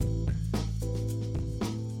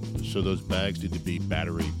So those bags need to be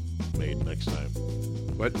battery made next time.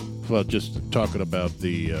 What? Well, just talking about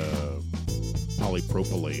the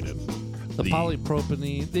polypropylene and The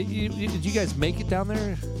polypropylene. Did you guys make it down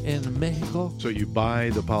there in Mexico? So you buy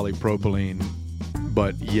the polypropylene,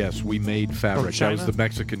 but yes, we made fabric. That was China? the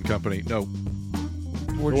Mexican company. No,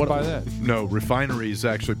 Where'd you buy that? no, refineries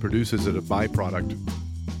actually produces it a byproduct.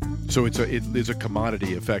 So it is a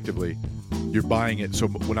commodity effectively. You're buying it. So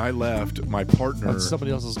when I left, my partner, That's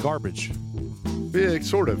somebody else's garbage. yeah,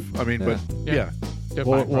 sort of. I mean, Yeah. but yeah.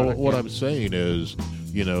 Well, what I'm saying is,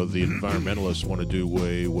 the environmentalists want to do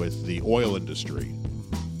away with the oil industry.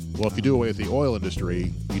 Well, if you do away with the oil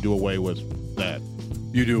industry, you do away with that.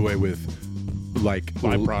 You do away with like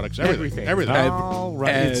Byproducts, everything. All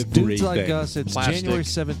right. It's Dudes Like everything. Us. It's Plastic. January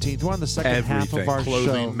 17th. We're on the second half everything, of our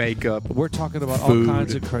clothing, show. makeup. We're talking about food. all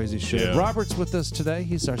kinds of crazy shit. Yeah. Robert's with us today.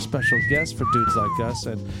 He's our special guest for Dudes Like Us.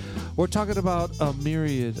 And we're talking about a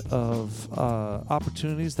myriad of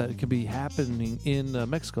opportunities that can be happening in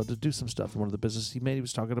Mexico to do some stuff. One of the businesses he made, he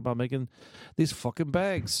was talking about making these fucking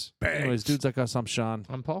bags. Anyways, Dudes Like Us, I'm Sean.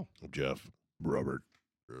 I'm Paul. Jeff, Robert.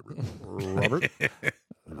 Robert?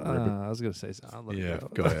 I was going to say something. I'll let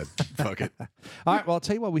it Go ahead. Fuck it. All right, well, I'll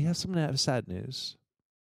tell you what. We have some sad news.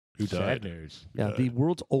 Who Sad died? news. Who Yeah, died? the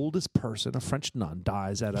world's oldest person, a French nun,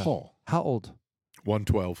 dies at a... Paul. How old?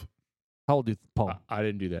 112. How old do you... Paul? I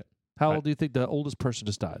didn't do that. How old do you think the oldest person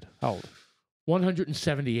just died? How old?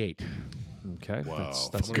 178. Okay. Wow.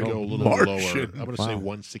 That's I'm going to go a little Martian. lower. I'm going to say Wow.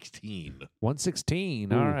 116.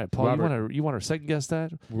 116. Ooh, All right, Paul, Robert. you want to second guess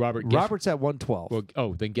that? Robert. Guess, Robert's at 112.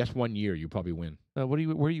 well, then guess 1 year. You probably win. Where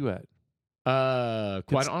are you at?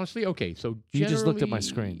 Quite honestly, okay. So You just looked at my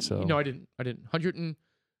generally- screen, so- no, I didn't. 100 and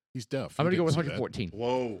He's deaf. I'm He gonna go with didn't see that. 114.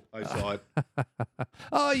 Whoa, I saw it.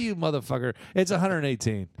 Oh, you motherfucker. It's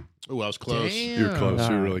 118. Oh, I was close. Damn. You're close. All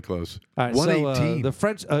You're right. really close. All right, 118. the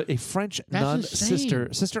French, a French That's nun,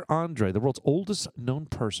 insane. Sister Andre, the world's oldest known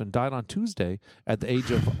person, died on Tuesday at the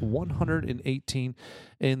age of 118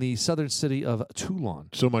 in the southern city of Toulon.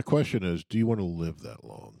 So my question is, do you want to live that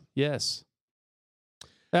long? Yes.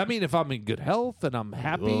 I mean, if I'm in good health and I'm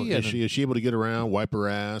happy, Well, and is she able to get around, wipe her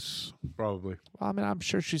ass? Probably. I mean, I'm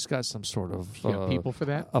sure she's got some sort of You got people for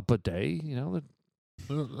that. a bidet, that-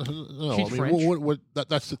 No, She's I mean, French?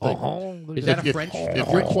 that's the thing. Oh, Is that a If- French? If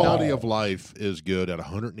your quality of life is good at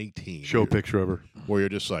 118, Show a you're- picture of her. where you're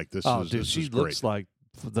just like, this Oh, is dude, this she is looks great. like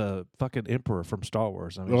the fucking emperor from Star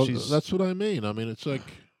Wars. I mean, Well, she's that's what I mean. I mean, it's like,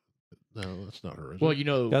 no, that's not her. Is Well, it? you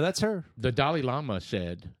know, yeah, that's her. the Dalai Lama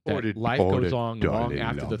said that Ordered- life ordered goes on Dalai long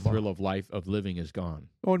after the Lama. thrill of life of living is gone.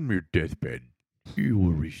 On your deathbed, you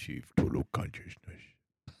will receive total consciousness.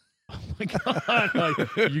 Oh my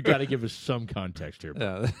God! You got to give us some context here.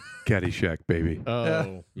 Yeah. Caddyshack, baby.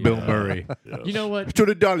 Oh, Bill yeah. Murray. Yes. You know what? That's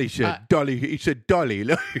what Dolly said. Dolly. He said Dolly.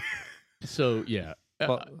 So yeah,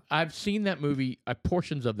 Well- I've seen that movie,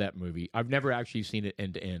 portions of that movie. I've never actually seen it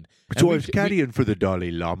end to end. So I And was carrying for the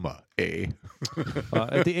Dalai Lama, eh?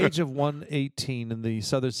 At the age of 118 in the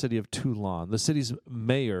southern city of Toulon, the city's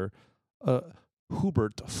mayor,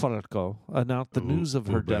 Hubert Falco, announced the news of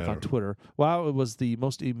her death on Hubert. Twitter. Wow, it was the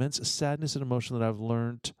most immense sadness and emotion that I've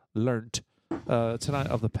learned tonight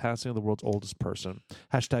of the passing of the world's oldest person.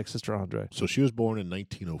 Hashtag Sister Andre. So she was born in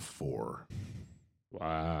 1904.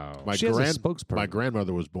 Wow. My She has a spokesperson. my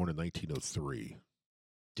grandmother was born in 1903.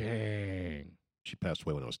 Dang. She passed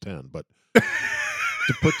away when I was 10. But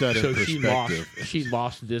to put that in So perspective, she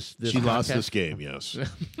lost this. she lost contest? this game. Yes.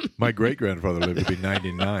 My great grandfather lived to be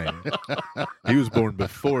 99. He was born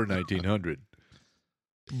before 1900.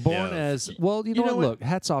 Born Yeah. as well, you know, You know what? what? Look,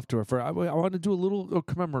 hats off to her for. I want to do a little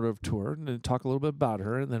commemorative tour and then talk a little bit about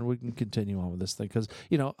her, and then we can continue on with this thing because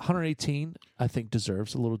 118, I think,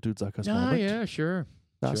 deserves a little Dudes Like Us Oh moment. yeah, sure.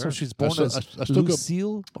 So Sure. she's born still- as I still go-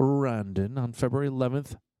 Lucille Randon on February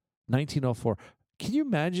 11th, 1904. Can you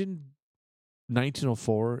imagine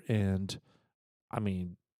 1904? And I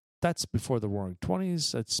mean, that's before the Roaring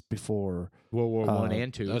Twenties. That's before World War One Uh,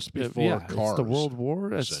 and Two. That's before yeah, cars. it's the World War.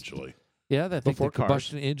 That's, essentially. yeah, I think Before the cars.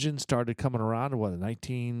 combustion engine started coming around in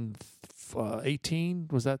 1918?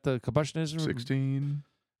 Was that the combustion engine? 16.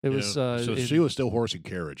 It was so it- she was still horse and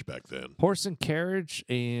carriage back then. horse and carriage,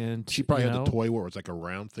 and She probably you had know, the toy where it was like a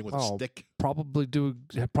round thing with a Oh. stick. probably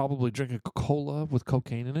drink a cola with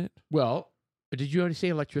cocaine in it. Well, did you already say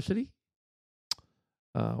electricity?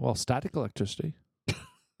 Well, static electricity.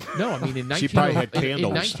 No, I mean in She probably had 1904 in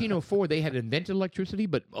candles. 1904 they had invented electricity,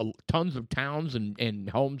 but tons of towns and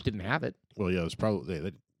homes didn't have it. Well, yeah, it's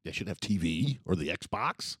probably they should have TV or the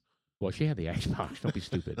Xbox. Well, she had the Xbox. Don't be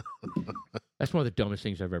stupid. That's one of the dumbest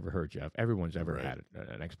things I've ever heard, Jeff. Everyone's ever Right. had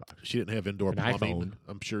an Xbox. She didn't have indoor An plumbing. iPhone.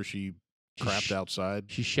 I'm sure she crapped outside.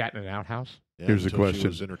 She shat in an outhouse. Yeah, Here's the until She question.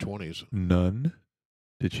 was in her 20s. None.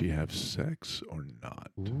 Did she have sex or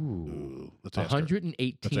not? Ooh. Ooh, let's ask her.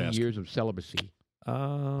 118 Let's ask years of celibacy.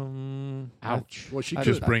 Ouch. Well, she I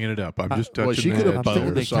could. Just bringing it up. I'm just touching well, she the could have head boned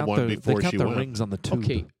there. they count someone the, before they count she the went. rings on the tube.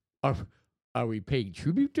 Okay. Are we paying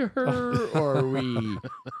tribute to her, or are we?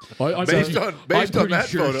 I'm Based on that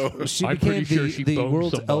sure photo. She I'm became pretty sure she the boned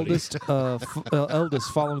world's somebody. eldest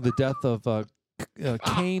following the death of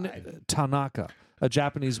Kane Tanaka, a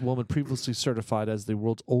Japanese woman previously certified as the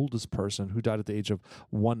world's oldest person who died at the age of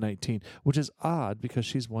 119, which is odd because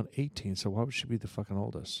she's 118, so why would she be the fucking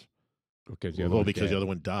oldest? Because the other Well, one's because dead. the other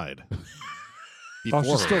one died. Oh, Before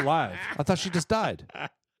she's her. still alive. I thought she just died.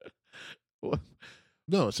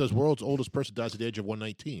 No, it says world's oldest person dies at the age of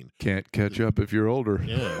 119. Can't catch up if you're older.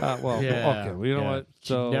 Yeah. Okay, well, you know what? She's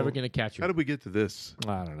So never going to catch her. How did we get to this?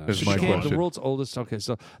 I don't know. That's She my became question. the world's oldest. Okay,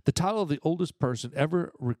 so the title of the oldest person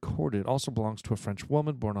ever recorded also belongs to a French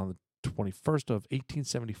woman born on the 21st of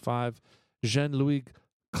 1875. Jean-Louis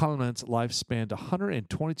Calment's life spanned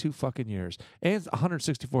 122 fucking years and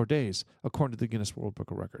 164 days, according to the Guinness World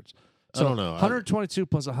Book of Records. So I don't know. 122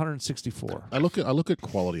 plus 164. I look at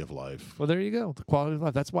quality of life. Well, there you go. The quality of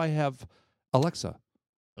life. That's why I have Alexa.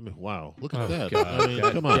 I mean, wow. Look at Oh, that. God. I mean,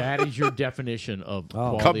 That- come on. That is your definition of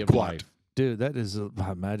Oh. quality of Kumquat. life. Dude, that is,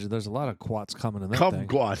 I imagine there's a lot of quats coming in that thing.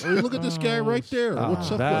 Kumquat. Hey, look at this guy right there.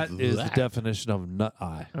 What's up That with is that? the definition of nut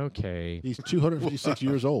eye. Okay. He's 256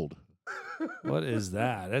 years old. What is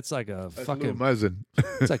that? That's like a That's a fucking, little muzzin.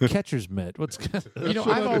 it's like catcher's mitt. What's You know,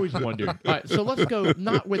 I've always wondered. All right, so let's go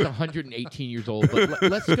not with 118 years old, but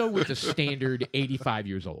let's go with the standard 85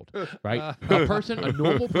 years old, right? A person, a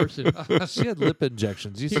normal person. She had lip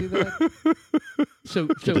injections. You see that? So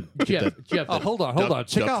get Jeff. Oh, hold on. Duck-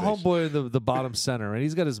 Check duck out face. homeboy in the bottom center, and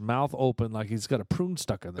he's got his mouth open like he's got a prune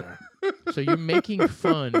stuck in there. So you're making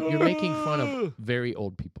fun. You're making fun of very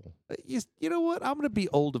old people. You know what? I'm going to be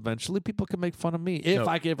old eventually. People can make fun of me if No.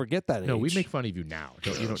 I can ever get that age. No, we make fun of you now.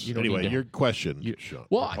 You don't Anyway, need to- your question. You- Sean,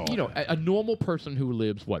 well, Paul. you know, a normal person who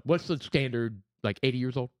lives what? What's the standard? Like 80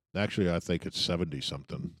 years old? Actually, I think it's 70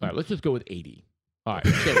 something. All right, let's just go with 80. All right,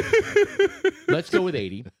 so let's go with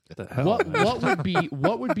 80. the hell. What man.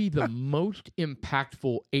 what would be the most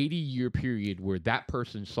impactful 80-year period where that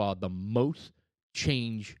person saw the most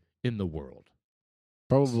change in the world?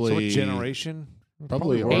 Probably So what generation?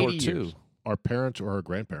 Probably World War 80 II. years. our parents or our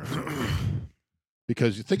grandparents.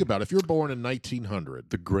 Because you think about it, if you're born in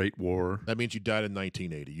 1900, The Great War. that means you died in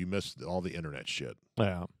 1980. You missed all the internet shit.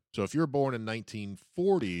 Yeah, So if you're born in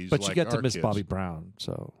 1940s, but like you get to our miss kids, Bobby Brown.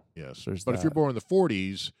 So Yes, there's but if you're that. born in the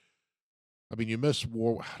 40s, I mean, you miss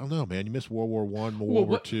war. I don't know, man. You miss World War One, Well, World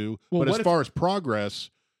War what- Two. well, But what as if- far as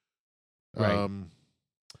progress, Right.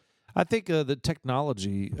 I think the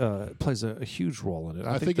technology plays a huge role in it.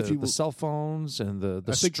 I, I think if the, you- the cell phones and the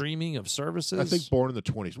I think- streaming of services. I think born in the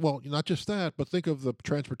 20s. Well, not just that, but think of the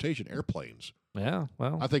transportation, airplanes. Yeah,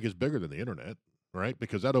 well, I think is bigger than the internet, right?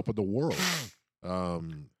 Because that opened the world.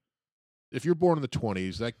 If you're born in the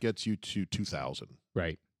 20s, that gets you to 2000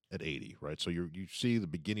 Right. at 80, right? So you see the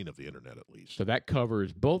beginning of the internet at least. So that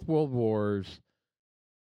covers both world wars,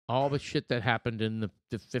 all the shit that happened in the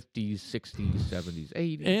 50s, 60s, 70s,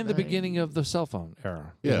 80s. and the 90s. beginning of the cell phone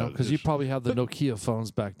era. Yeah, because you it's- probably have the Nokia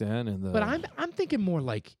phones back then, and the. But I'm thinking more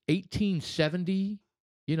like 1870,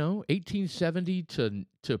 1870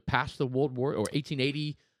 to pass the World War, or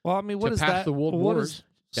 1880 well, I mean, what to is pass that? the World what Wars. is-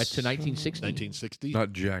 That's to 1960. 1960?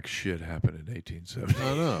 Not jack shit happened in 1870.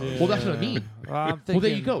 I don't know. Well, that's what I mean. I'm Well, there you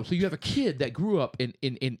thinking- go. So you have a kid that grew up born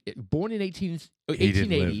in He didn't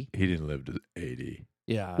 1880. live. He didn't live to 80.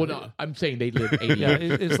 Yeah. Well, no, I'm saying they lived 80. Yeah,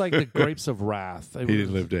 it's like the grapes of wrath. He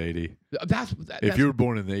didn't live to 80. If you were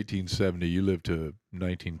born in 1870, you lived to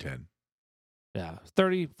 1910.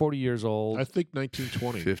 30, 40 years old. I think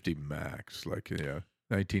 1920. 50 max. Like, yeah.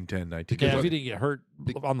 1910, Yeah, 1920. if you didn't get hurt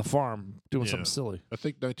on the farm doing Yeah. something silly. I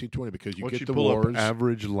think 1920 because you Once get you the pull wars. up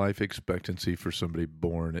average life expectancy for somebody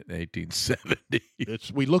born in 1870.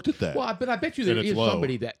 We looked at that. Well, but I bet you there And it's is low.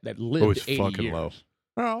 somebody that lived it's 80 fucking years. low.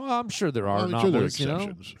 Oh, I'm sure there are I'm sure there are anomalies, you know?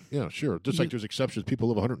 exceptions. Yeah, sure. Just like there's exceptions. People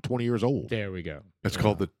live 120 years old. There we go. That's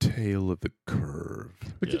called the tail of the curve.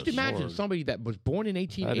 But just Yes, imagine Lord. somebody that was born in That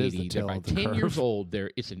is the 1880. They're tail by of the 10 years curve. old.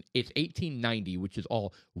 It's 1890, which is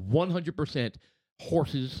all 100%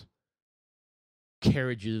 horses,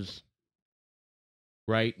 carriages,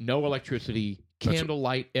 right? No electricity, That's-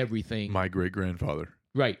 candlelight, everything. My great grandfather,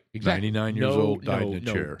 Right, exactly. 99 years old, died in a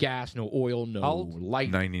no chair. gas, no oil, no How old? light,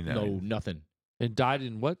 99. no nothing. And died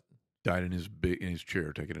in what? Died in his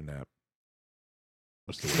chair taking a nap.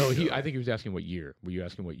 No, I think he was asking what year. Were you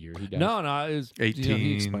asking what year he died? No, it was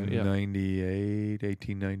 1898,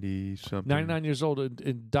 1890 something. 99 years old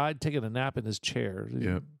and died taking a nap in his chair.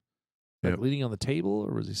 Yep. Like Yep. leaning on the table,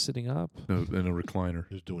 or was he sitting up? No, in a recliner.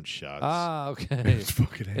 He was doing shots. Ah, okay. It's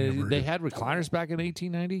fucking hammered. They had recliners back in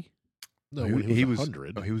 1890. no, when he was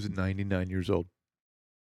 100. He was 99 years old.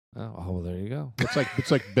 Oh, well, there you go.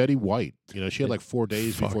 It's like Betty White. You know, she had like 4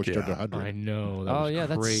 days Fuck before she turned yeah. 100. I know. That Oh, was yeah,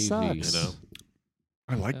 that crazy. sucks. You know,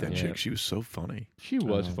 I like that Yeah. chick. She was so funny. She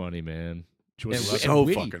was Oh. funny, man. she wasn't And- allowed, So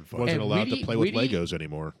witty. fucking funny. wasn't and allowed witty- to play with witty- Legos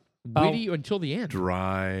anymore. Witty until the end.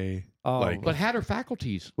 Dry. Oh, Like- But had her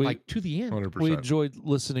faculties like to the end. 100%. we enjoyed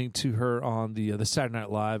listening to her on the Saturday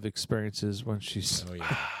Night Live experiences when she's Oh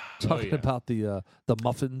yeah. talking yeah. about the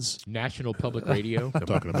muffins, National Public Radio. I'm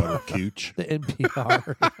talking about her cooch. the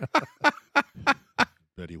NPR.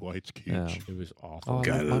 Betty White's cooch. Yeah. It was awful. Oh, I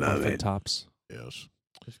Gotta love my love muffin it. tops. Yes.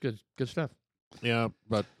 It's good stuff. Yeah,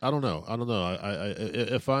 but I don't know.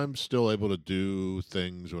 If I'm still able to do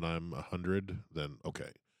things when I'm 100, then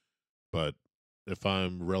okay. But if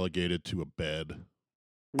I'm relegated to a bed,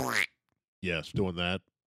 yes, doing that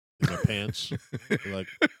in my pants, like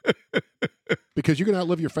because you're gonna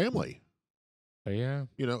outlive your family. But yeah.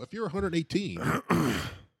 You know, if you're 118,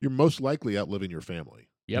 you're most likely outliving your family.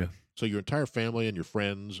 Yep. Yeah. So your entire family and your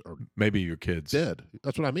friends are Maybe your kids. dead.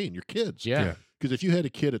 That's what I mean. Your kids. Yeah. Yeah. Because if you had a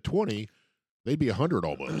kid at 20, they'd be 100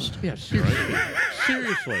 almost. Yeah. Seriously.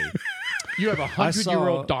 Seriously. You have a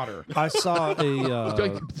 100-year-old daughter. I saw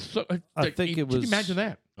a I think it Can you was imagine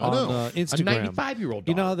that? I on know. A Instagram. 95-year-old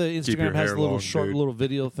daughter. You know how the Keep your Instagram has hair little long, short dude. little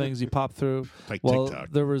video things you pop through? Like Well,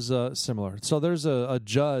 TikTok. there was similar. So there's a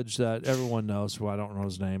judge that everyone knows, who I don't know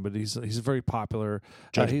his name, but he's very popular.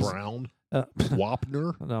 Judge he's- Brown. Uh,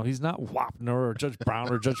 Wapner. No, he's not Wapner or Judge Brown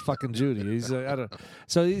or Judge fucking Judy. He's I don't.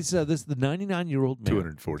 So he's the 99-year-old man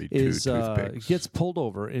 242 is toothpicks. gets pulled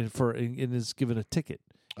over and is given a ticket.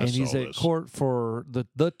 I And he's saw at this. court for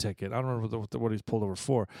the ticket. I don't remember what he's pulled over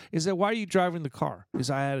for. He said, "Why are you driving the car?" He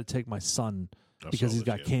said, "I had to take my son I because saw he's this,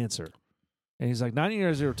 got yeah. cancer." And he's like, 90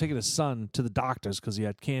 years old, taking his son to the doctors because he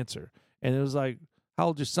had cancer. And it was like, "How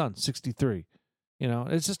old's your son?" 63. You know,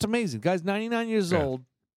 it's just amazing. Guy's 99 years Yeah. old,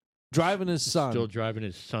 driving his son Still driving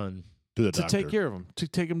his son. To the to doctor. take care of him, to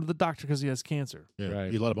take him to the doctor because he has cancer. Yeah,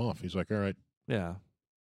 Right. he let him off. He's like, all right, Yeah.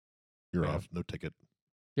 you're Yeah. off. No ticket.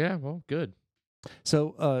 Yeah, well, good.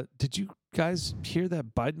 So, did you guys hear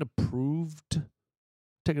that Biden approved?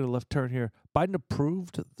 Taking a left turn here. Biden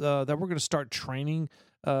approved that we're going to start training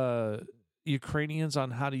Ukrainians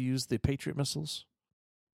on how to use the Patriot missiles.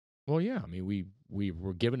 Well, yeah. I mean, we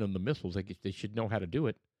were giving them the missiles. They should know how to do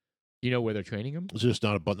it. You know where they're training them? It's just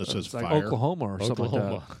not a button that says It's like fire. Oklahoma or something like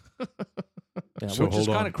Oklahoma. that. Yeah, So which is hold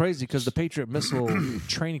kind on. of crazy because the Patriot missile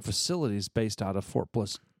training facility is based out of Fort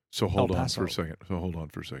Bliss. So hold El on Paso. for a second.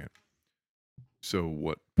 So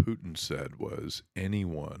what Putin said was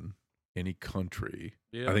anyone, any country.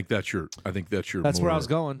 I think that's your. That's more, where I was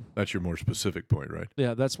going. That's your more specific point, right?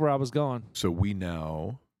 Yeah, that's where I was going. So we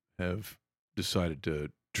now have decided to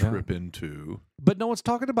trip into. But no one's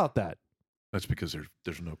talking about that. That's because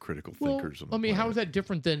there's no critical Well, thinkers. on the I mean, how is planet. that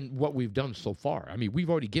different than what we've done so far? I mean, we've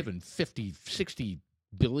already given $50-60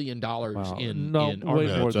 billion Wow. in No, in way armament.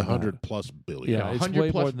 Yeah, more it's than that. 100 plus billion. Yeah, it's 100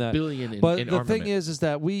 way plus more than that. billion in, But in the armament. thing is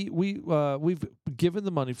that we've given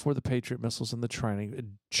the money for the Patriot missiles and the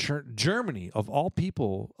training. Germany, of all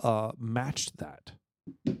people, matched that.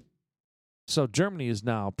 So Germany is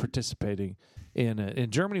now participating in it.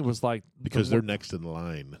 And Germany was like Because they're next in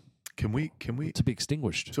line. Can we? to be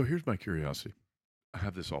extinguished. So here's my curiosity. I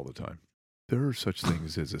have this all the time. There are such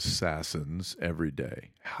things as assassins every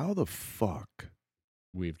day. How the fuck?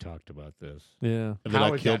 We've talked about this. Yeah. And then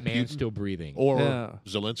How I is killed that man Putin? still breathing? Or Yeah.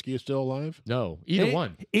 Zelensky is still alive? No, either Any-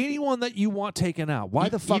 one. Anyone that you want taken out. Why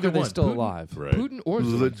the fuck either are they one. still Putin- alive? Right. Putin or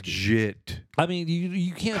Zelensky. Legit. I mean,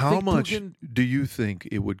 you can't. How think much Putin, do you think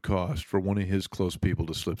it would cost for one of his close people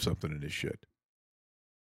to slip something in his shit?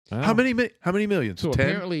 How many? How many millions? So 10?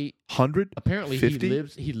 apparently 100? Apparently,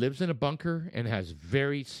 50? he lives in a bunker and has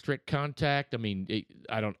very strict contact. I mean,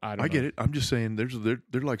 I don't I know. get it. I'm just saying,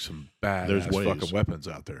 they're like some bad There's ways. fucking weapons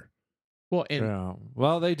out there. Well, and Yeah.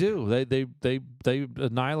 Well, they do. They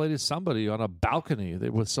annihilated somebody on a balcony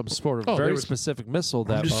with some sort of Oh, there very was- specific missile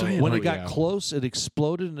that just saying, when like- it got yeah. close, it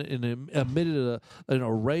exploded and it emitted an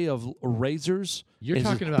array of razors. you're It's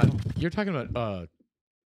talking about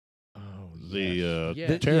The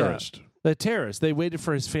yes. terrorist. The terrorists. They waited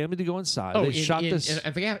for his family to go inside. Oh, they shot in this.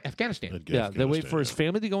 Afghanistan. in Yeah, they waited for his Afghanistan,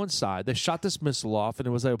 family to go inside. They shot this missile off, and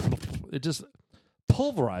it was like it just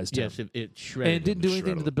pulverized him. Yes, it shredded. And it didn't do anything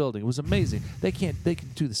shredded to the building. It was amazing. They can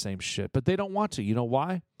do the same shit, but they don't want to. You know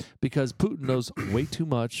why? Because Putin knows way too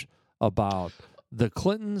much about the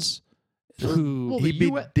Clintons, who Well, He the be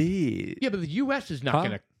U.S. dead. Yeah, but the U.S. is not Huh?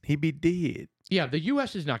 going to. He be dead. Yeah, the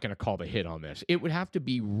U.S. is not going to call the hit on this. It would have to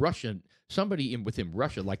be Russian, somebody within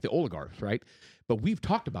Russia, like the oligarchs, right? But we've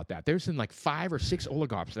talked about that. There's been like 5 or 6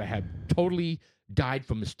 oligarchs that have totally died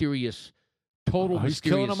from he's killing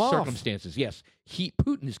mysterious them off. circumstances. Yes,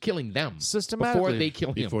 Putin is killing them systematically before they kill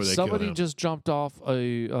him. Before they somebody kill him. just jumped off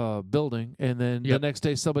a building, and then the Yep. next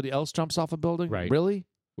day somebody else jumps off a building. Right. Really?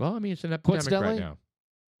 Well, I mean, it's an epidemic Coincidentally? right now.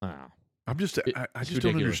 Wow. I'm just, It- I it's just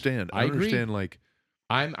don't ridiculous. understand. I I don't agree. understand, like,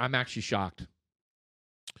 I'm actually shocked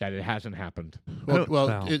that it hasn't happened. Well,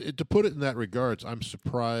 Wow. to put it in that regards, I'm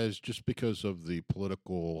surprised just because of the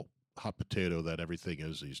political hot potato that everything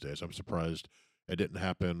is these days. I'm surprised it didn't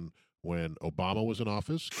happen when Obama was in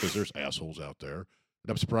office because there's assholes out there. And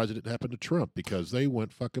I'm surprised it didn't happen to Trump because they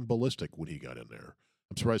went fucking ballistic when he got in there.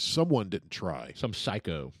 I'm surprised someone didn't try Some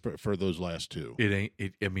psycho. for those last 2. it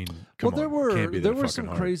ain't, I mean, come Well, on. Can't be there that were fucking some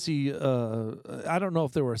hard. crazy. I don't know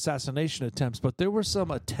if there were assassination attempts, but there were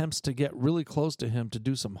some attempts to get really close to him to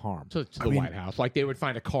do some harm. To the I mean, White House. Like they would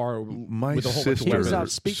find a car My with a whole bunch of sister. He was weapons. out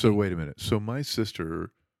speaking. So wait a minute. So my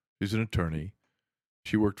sister is an attorney.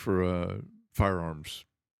 She worked for firearms,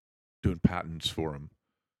 doing patents for them,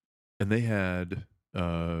 and they had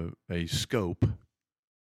a scope.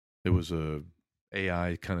 It was a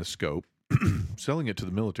AI kind of scope, selling it to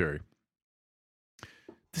the military.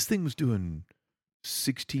 This thing was doing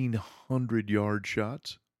 1,600-yard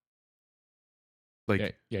shots.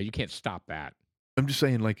 Like, Yeah, you can't stop that. I'm just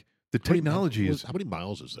saying, like, the technology is, How many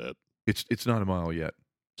miles is that? it's not a mile yet.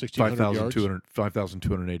 1,600 yards?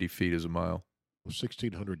 5,280 feet is a mile.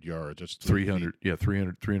 1,600 yards. That's 300 feet So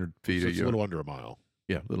a it's a year. little under a mile.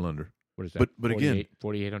 Yeah, a little under. What is that? But again-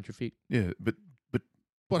 4,800 feet. Yeah, but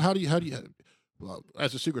But how do you well,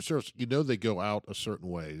 as a Secret Service, they go out a certain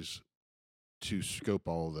ways to scope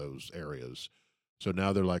all of those areas. So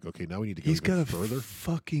now they're like, okay, now we need to go he's got a further.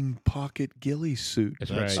 fucking pocket ghillie suit.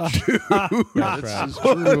 That's That's right. Dude, That's right. is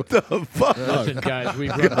true. what the fuck? Listen, guys, we've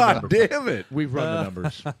run the God numbers. damn it. We've run the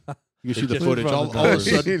numbers. You see It's the just footage. run All the of a numbers.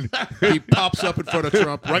 sudden, he pops up in front of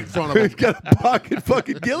Trump, right in front of He's him. got a pocket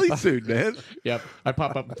fucking ghillie suit, man. Yep. I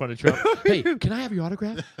pop up in front of Trump. Hey, can I have your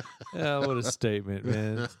autograph? Yeah, what a statement,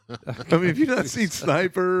 man. I mean, if you've not seen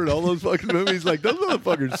Sniper and all those fucking movies, like, those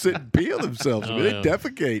motherfuckers sit and pee on themselves. I mean, Oh, they yeah.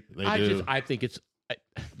 defecate. They do. I think it's,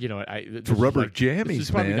 It's rubber This jammies,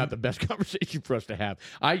 is probably man. not the best conversation for us to have.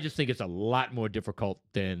 I just think it's a lot more difficult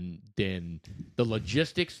than the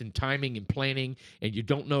logistics and timing and planning, and you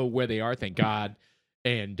don't know where they are. Thank God.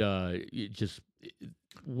 And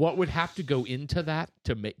what would have to go into that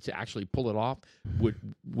to actually pull it off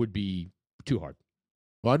would be too hard.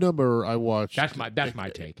 Well, I remember I watched. That's my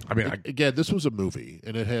take. I mean, again, this was a movie,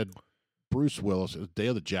 and it had Bruce Willis, it was Day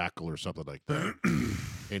of the Jackal or something like that,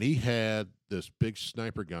 and he had this big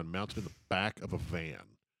sniper gun mounted in the back of a van,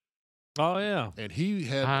 Oh yeah. and he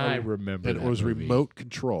had I remember and it that was movie. remote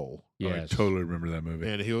control, Yes. I totally remember that movie.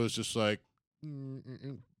 and he was just like, boom,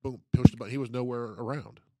 pushed the button. He was nowhere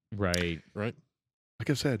around, Right. right? Like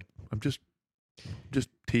I said, I'm just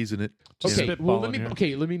teasing it. Just Okay. spitballing Well, let me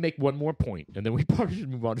here. let me make one more point, and then we probably should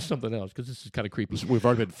move on to something else because this is kind of creepy. We've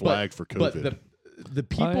already been flagged for But COVID. the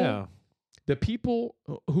people Oh, yeah. the people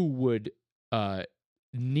who would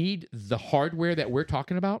need the hardware that we're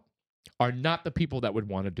talking about are not the people that would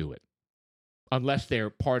want to do it unless they're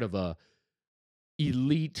part of a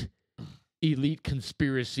elite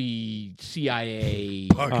conspiracy CIA.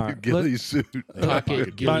 Pocket All right, ghillie suit. Pocket All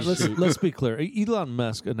ghillie right, suit. let's be clear. Elon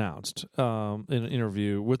Musk announced in an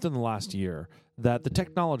interview within the last year that the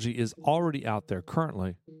technology is already out there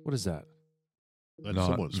currently. What is that? That's Not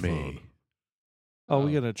someone's me. phone. Oh,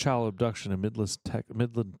 we got a child abduction in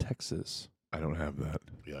Midland, Texas. I don't have that.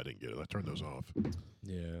 Yeah, I didn't get it. I turned those off.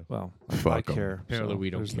 Yeah. Well, Fuck I 'em. care. Apparently so we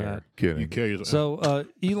don't there's care. that. Kidding. You carry So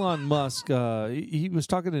Elon Musk, he was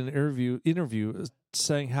talking in an interview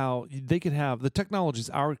saying how they could have the technologies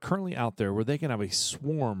are currently out there where they can have a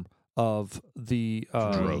swarm of the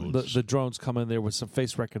Drones. the drones come in there with some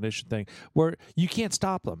face recognition thing where you can't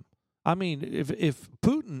stop them. I mean, if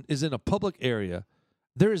Putin is in a public area,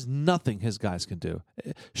 there is nothing his guys can do.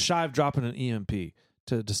 Shy of dropping an EMP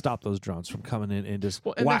to stop those drones from coming in and just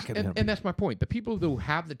whacking him. And that's my point. The people who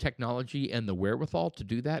have the technology and the wherewithal to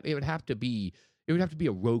do that, it would have to be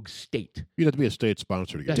a rogue state. You'd have to be a state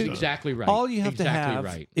sponsor to get That's it done. exactly right. All you have to exactly have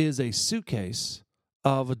right. is a suitcase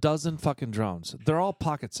of a dozen fucking drones. They're all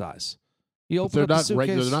pocket size. You But open they're up the not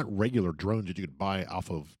suitcase. they're not regular drones that you could buy off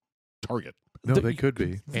of Target. No, they could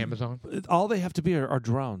be. Amazon. All they have to be are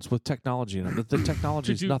drones with technology in them. The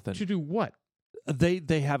technology is nothing. To do what?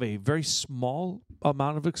 They have a very small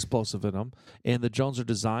amount of explosive in them, and the drones are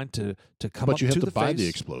designed to come But up you have to to the buy face. the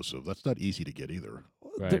explosive. That's not easy to get either.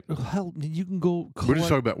 Right. Hell, you can go. We're just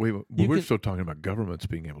collect- talking about. you We're can- still talking about governments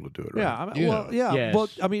being able to do it. Right? Yeah, I mean, Yeah. well, yeah. Yes. Well,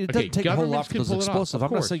 I mean, it Okay, doesn't take a whole lot governments for can those pull it off, explosives. of I'm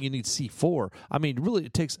not course. saying you need C4. I mean, really,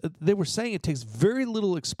 it takes. They were saying it takes very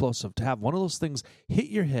little explosive to have one of those things hit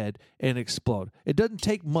your head and explode. It doesn't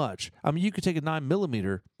take much. I mean, you could take a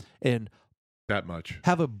 9mm and that much.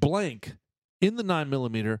 have a blank in the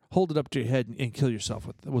 9mm, hold it up to your head, and kill yourself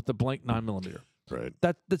with the blank 9mm. Right.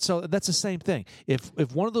 So that's the same thing. If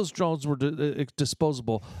one of those drones were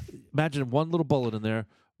disposable, imagine one little bullet in there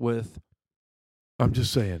with. I'm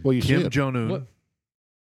just saying. Well, you see Kim it. Jong Un, What?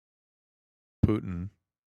 Putin.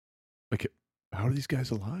 Like, how are these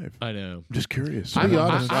guys alive? I know. I'm just curious. To be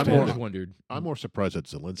I've honest, I'm always more- wondered. I'm more surprised that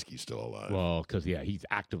Zelensky's still alive. Well, because he's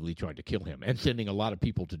actively trying to kill him and sending a lot of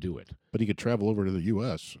people to do it. But he could travel over to the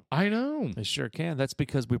U.S. I know. They sure can. That's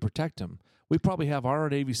because we protect him. We probably have our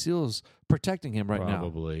Navy SEALs protecting him right now.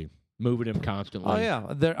 Probably moving him constantly. Oh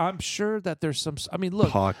yeah, I'm sure that there's some. I mean, look.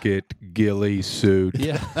 Pocket ghillie suit.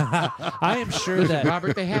 Yeah, I am sure Listen, that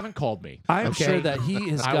Robert, they haven't called me. I am okay? sure that he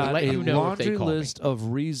has I will got let a you know if they laundry call me. list of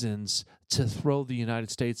reasons to throw the United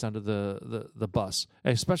States under the bus,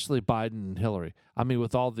 especially Biden and Hillary. I mean,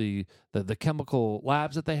 with all the chemical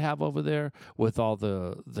labs that they have over there, with all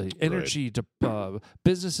the energy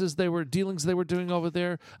businesses dealings they were doing over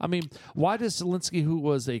there. I mean, why does Zelensky, who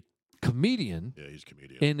was a comedian Yeah, he's a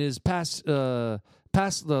comedian. in his past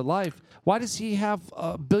life, why does he have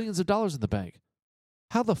billions of dollars in the bank?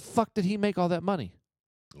 How the fuck did he make all that money?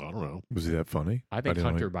 I don't know. Was he that funny? I think didn't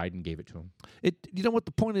Hunter know Biden gave it to him. You know what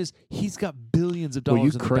the point is? He's got billions of Well,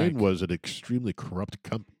 dollars in the Ukraine bank. was an extremely corrupt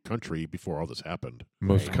country before all this happened.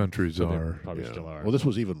 Most Right. countries So they are. probably Yeah. still are. Well, this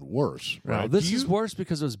was even worse, Wow, right? this Do is you- worse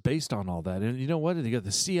because it was based on all that. And you know what? You got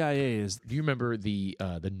the CIA is Do you remember the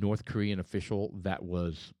North Korean official that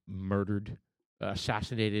was murdered,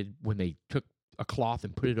 assassinated when they took a cloth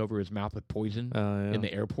and put it over his mouth with poison yeah. in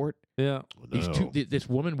the airport? yeah. No. This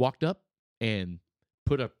woman walked up and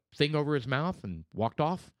put a thing over his mouth and walked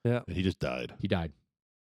off. And he just died. He died.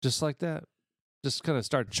 Just like that. Just kind of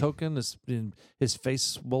started choking. His face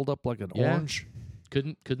swelled up like an Yeah. orange.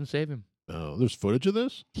 Couldn't save him. No, there's footage of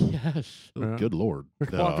this. Yes. Oh, Yeah. Good lord! No,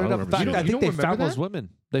 Well, I don't remember in fact, seeing I it. You think don't they remember found that? those women.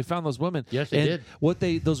 They found those women. Yes, they and did. what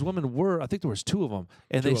those women were, I think there was two of them,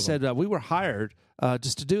 and Two they of said we were hired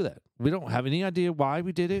just to do that. We don't have any idea why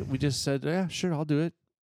we did it. We just said, yeah, sure, I'll do it.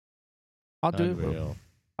 I'll do it. Unreal.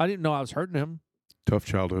 I didn't know I was hurting him. Tough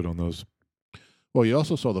childhood on those. Well, you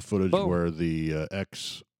also saw the footage Boom. where the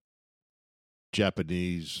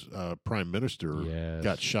ex-Japanese prime minister Yes.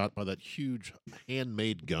 got shot by that huge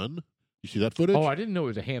handmade gun. You see that footage? Oh, I didn't know it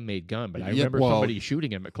was a handmade gun, but I Yeah, remember well- somebody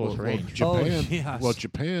shooting him at close Well, range. Japan. Oh, yes. Well,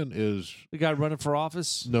 Japan is The guy running for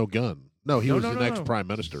office. no gun. No, he No, was no, the no, next no. prime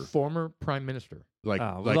minister. Former prime minister. Like,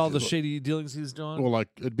 With all the shady dealings he's doing. Well, like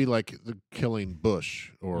it'd be like the killing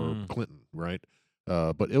Bush or Mm. Clinton, right?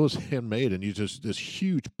 But it was handmade, and you just this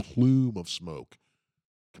huge plume of smoke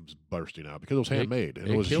comes bursting out because it was handmade. And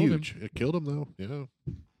it it was killed him. huge. It killed him, though.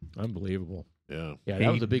 Yeah, Unbelievable. yeah. Yeah,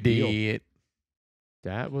 that was a big deal. Deal.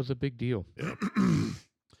 That was a big deal.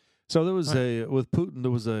 So there was with Putin.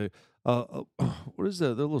 There was what is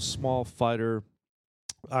that? The little small fighter,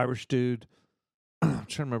 Irish dude. I'm trying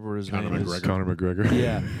to remember what his Conor name is. McGregor. Conor McGregor.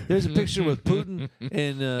 Yeah, there's a picture with Putin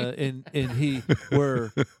and he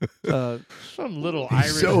were Some little He's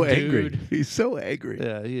Irish so dude. angry. He's so angry.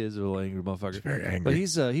 yeah, he is a little angry He's motherfucker. very angry.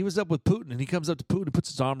 But he was up with Putin, and he comes up to Putin and puts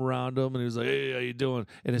his arm around him, and he was like, "Hey, how you doing?"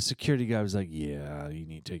 And his security guy was like, "Yeah, you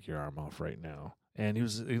need to take your arm off right now." And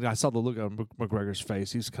I saw the look on McGregor's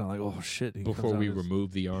face. He was kind of like, "Oh shit!" He Before comes out we and it's-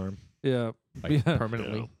 remove the arm, yeah, like Yeah.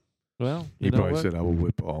 permanently. well, he you know probably what? said, "I will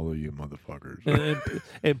whip all of you motherfuckers."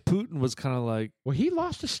 and Putin was kind of like, Well, he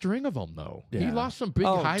lost a string of them, though. He Yeah. lost some big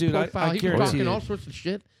Oh, high dude, I profile. He was guarantee talking you. all sorts of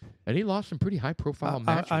shit, and he lost some pretty high profile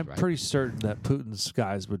matches. I'm right? pretty certain that Putin's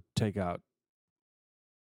guys would take out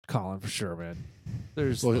Colin for sure, man.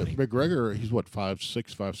 There's Well, funny. McGregor, he's what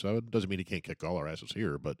 5'6", 5'7". Doesn't mean he can't kick all our asses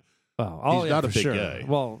here, but oh, he's yeah, not a for big sure. guy.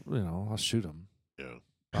 Well, I'll shoot him. yeah,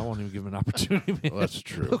 I won't even give him an opportunity. Man. well, that's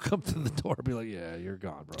true. He'll come to the door and be like, "Yeah, you're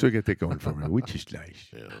gone, bro." So I get that going for me, which is nice.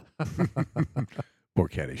 Yeah, Poor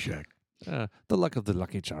Caddyshack. The luck of the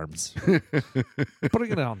Lucky Charms.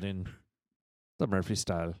 Putting it on in the Murphy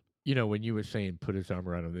style. You know, when you were saying put his arm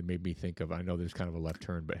around him, it made me think of. I know there's kind of a left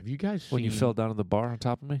turn, but have you guys seen When you fell down in the bar on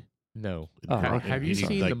top of me? No. Oh, Have you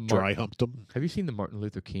seen like the dry humped him? Have you seen the Martin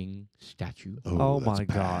Luther King statue? Oh that's my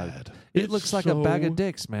God. bad. It It's looks like a bag so- of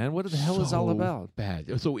dicks, man. What the hell is all So about?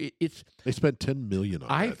 Bad. So it's. They spent $10 million on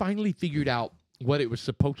I that. finally figured out what it was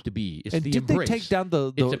supposed to be. It's And the did embrace. they take down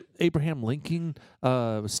the It's Abraham Lincoln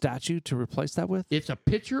statue to replace that with? It's a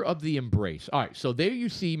picture of the embrace. All right. So there you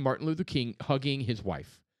see Martin Luther King hugging his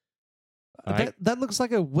wife. All right? That looks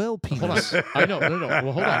like a whale Hold on. penis. I know. No.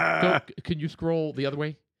 Well, hold on. Can you scroll the other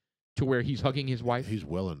way to where he's hugging his wife? He's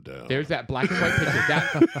welling down. There's that black and white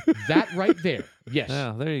picture. That right there. Yes.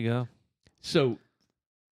 Yeah, there you go. So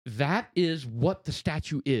that is what the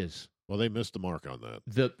statue is. Well, they missed the mark on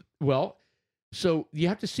that. So you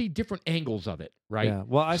have to see different angles of it, right? Yeah.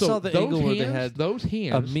 Well, I So saw the those angle where they hands- had those a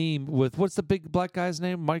hands. meme with what's the big black guy's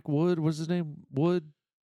name? Mike Wood. What's his name? Wood.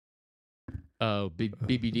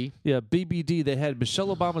 BBD. Yeah, BBD. They had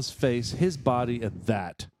Michelle Obama's face, his body, and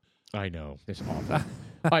that. I know. It's awful.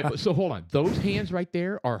 All right, but so hold on. Those hands right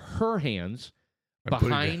there are her hands. I'm putting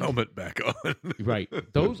Behind- the helmet back on. Right.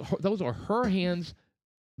 Those are her hands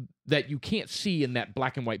that you can't see in that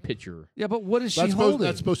black and white picture. Yeah, but what is she That's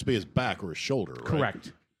holding? supposed to be his back or his shoulder, right?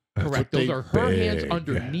 Correct. That's Correct. what Those they are her hands beg.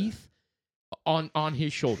 underneath on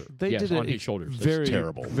his shoulder. They yes, did on it his shoulders. very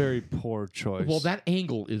terrible. very poor choice. Well, that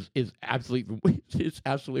angle is absolutely it's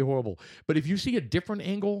absolutely horrible. But if you see a different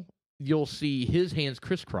angle, you'll see his hands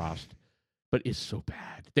crisscrossed. But it's so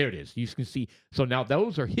bad. There it is. You can see. So now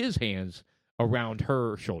those are his hands around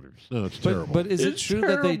her shoulders. No, it's terrible. But is it It's true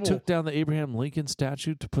that they terrible. took down the Abraham Lincoln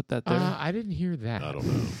statue to put that there? I didn't hear that. I don't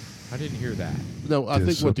know. I didn't hear that. No, I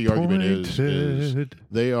think what the argument is Disappointed.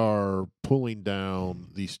 they are pulling down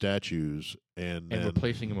these statues and And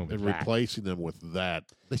replacing them with and that. replacing them with that.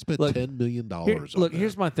 They spent Look, $10 million Here- on look, that.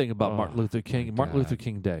 here's my thing about Oh, Martin Luther King and Martin God. Luther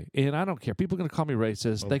King Day. And I don't care. People are going to call me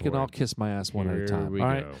racist. Oh, they can boy. all kiss my ass one at a Here time. we All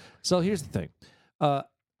right. go. So here's the thing.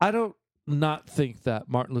 I don't not think that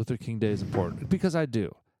Martin Luther King Day is important because I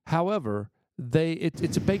do. However,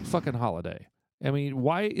 it's a bank fucking holiday. I mean,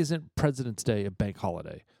 why isn't President's Day a bank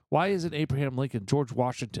holiday? Why isn't Abraham Lincoln, George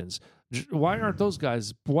Washington's? Why aren't those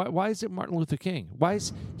guys? Why is it Martin Luther King? Why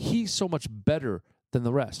is he so much better than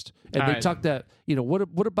the rest? And they talk that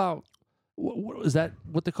what about what is that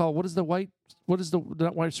what they call what is the white what is the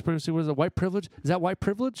not white supremacy, what is the white privilege? Is that white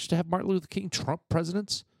privilege to have Martin Luther King Trump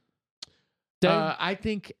presidents? I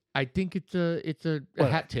think it's a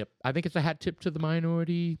What? hat tip. I think it's a hat tip to the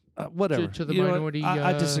minority. Whatever. To the You know what? minority,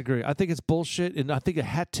 I disagree. I think it's bullshit, and I think a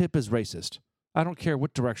hat tip is racist. I don't care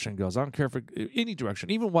what direction it goes. I don't care if any direction,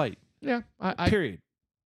 even white. Yeah, Period.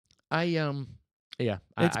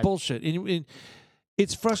 It's bullshit, and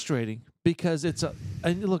it's frustrating because it's a.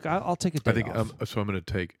 And look, I'll take a day I think off. so. I'm going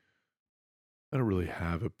to take. I don't really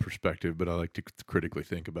have a perspective, but I like to critically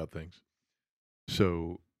think about things.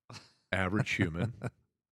 So, average human.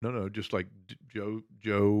 No, just like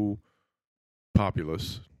Joe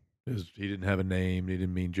Populous. He didn't have a name. He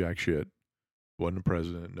didn't mean jack shit. Wasn't a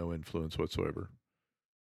president. No influence whatsoever.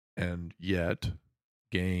 And yet,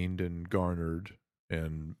 gained and garnered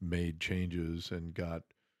and made changes and got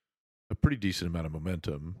a pretty decent amount of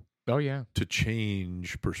momentum Oh yeah, to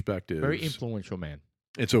change perspectives. very influential man.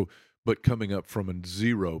 And so, but coming up from a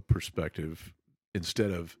zero perspective instead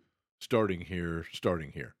of starting here.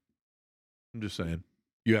 I'm just saying.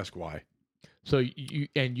 You ask why. So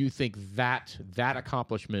you think that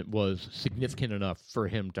accomplishment was significant enough for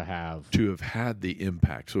him to have To have had the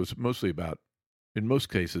impact. So it's mostly about, in most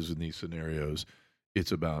cases in these scenarios,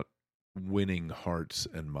 it's about winning hearts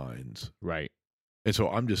and minds. right. And so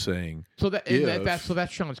I'm just saying So that's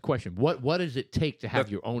If- Sean's question. What does it take to have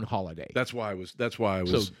That- your own holiday? that's why I was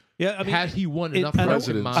So Yeah, I mean, has he won it- enough I don't- hearts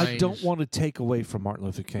and presidents- I minds? don't want to take away from Martin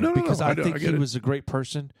Luther King No, because I I think get he it. was a great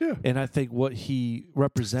person, Yeah. and I think what he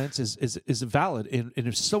represents is valid and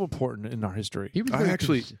is so important in our history. He was I very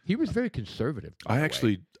actually- he was very conservative. by I the way.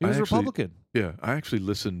 actually He was I actually, Republican. Yeah, I actually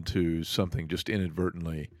listened to something just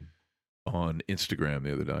inadvertently on Instagram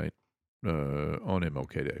the other night on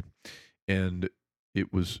MLK Day, and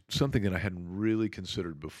it was something that I hadn't really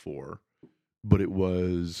considered before, but it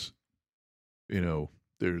was,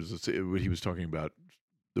 what he was talking about,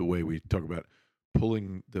 the way we talk about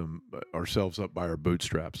pulling ourselves up by our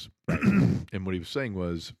bootstraps, and what he was saying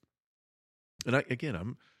was, and I'm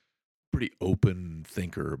a pretty open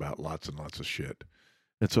thinker about lots and lots of shit.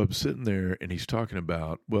 And so I'm sitting there and he's talking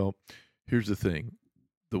about, well, here's the thing.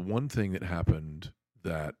 The one thing that happened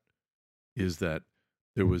that is that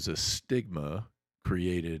there was a stigma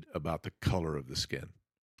created about the color of the skin.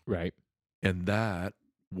 right. And that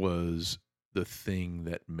was the thing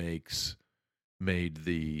that made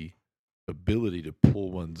the ability to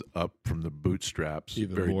pull ones up from the bootstraps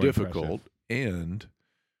Even very more difficult. impressive. And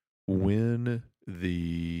when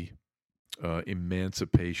the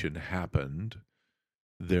emancipation happened,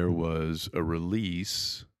 there was a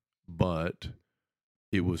release, but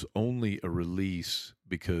it was only a release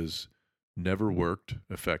because never worked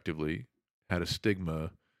effectively, had a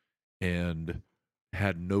stigma, and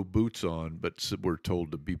had no boots on, but were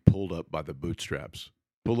told to be pulled up by the bootstraps.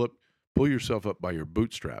 Pull yourself up by your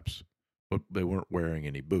bootstraps. But they weren't wearing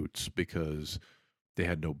any boots because they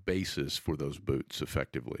had no basis for those boots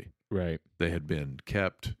effectively. Right. They had been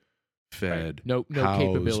kept, fed, No housed,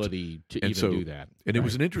 capability to and even so- do that. and it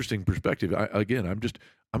was an interesting perspective. I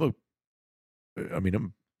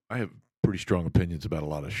have pretty strong opinions about a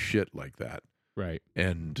lot of shit like that. Right.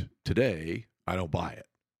 And today, I don't buy it.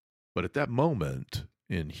 But at that moment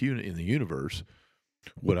in the universe,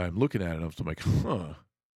 what I'm looking at, and I'm like,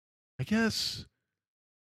 I guess,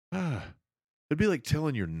 it'd be like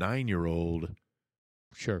telling your 9-year-old,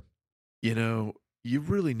 Sure. You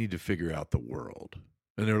really need to figure out the world.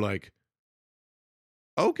 And they're like,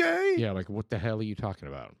 okay. Yeah, like what the hell are you talking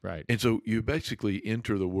about? Right. And so you basically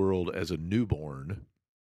enter the world as a newborn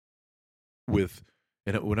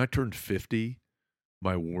and when I turned 50,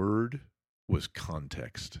 my word was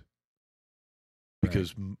context.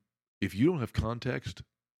 Because if you don't have context,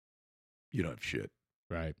 you don't have shit.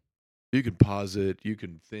 Right. You can pause it, you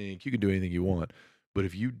can think, you can do anything you want. But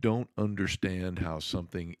if you don't understand how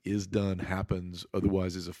something is done, happens,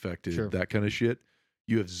 otherwise is affected, Sure. that kind of shit,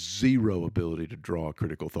 you have zero ability to draw a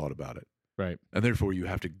critical thought about it. Right. And therefore, you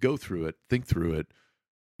have to go through it, think through it,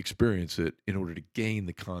 experience it in order to gain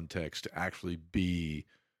the context to actually be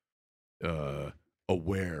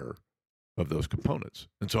aware of those components.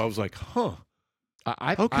 And so I was like,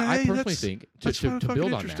 I okay, personally think that's to fucking build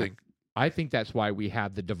on that, interesting. I think that's why we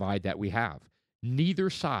have the divide that we have. Neither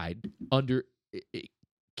side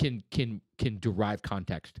can derive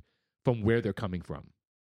context from where they're coming from.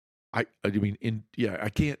 I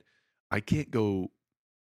can't go.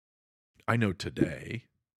 I know today,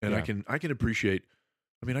 and Yeah. I can appreciate.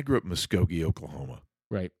 I grew up in Muskogee, Oklahoma.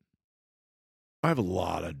 Right. I have a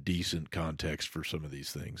lot of decent context for some of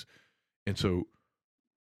these things, and so,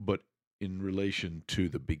 but in relation to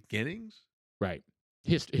the beginnings, Right.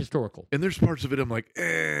 Historical. and there's parts of it I'm like,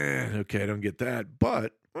 okay, I don't get that,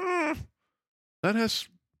 but that has.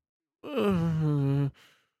 I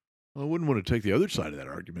wouldn't want to take the other side of that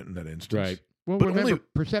argument in that instance, Right. Well, But remember, only-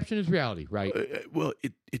 perception is reality, right? Well,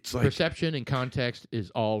 it's like Perception and context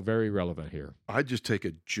is all very relevant here. I just take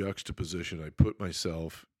a juxtaposition. I put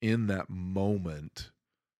myself in that moment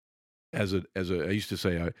as I used to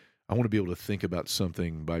say, I want to be able to think about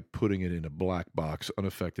something by putting it in a black box,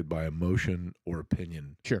 unaffected by emotion or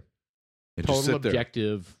opinion. Sure. And just Total sit there,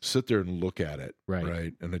 objective. sit there and look at it.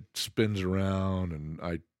 Right. And it spins around and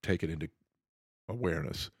I take it into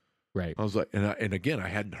awareness. Right. I was like, and again, I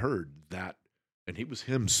hadn't heard that. And it was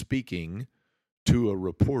him speaking to a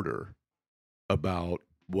reporter about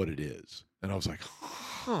what it is. And I was like,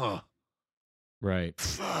 Right.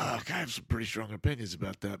 fuck, I have some pretty strong opinions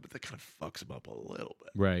about that, but that kind of fucks him up a little bit.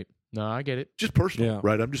 Right. No, I get it. Just personal, Yeah.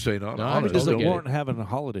 right? I'm just saying, No, I Probably honest. because they totally get weren't having a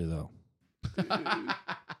holiday, though. I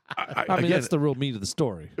I mean, again, that's the real meat of the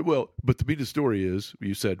story. well, but the meat of the story is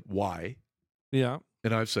you said why, Yeah.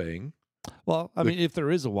 and I'm saying Well, I The- mean, if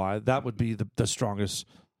there is a why, that would be the strongest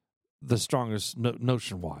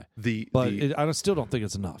notion why. But I still don't think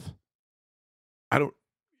it's enough. I don't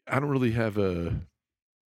really have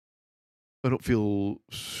I don't feel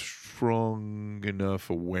strong enough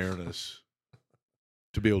awareness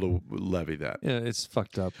to be able to levy that. Yeah, it's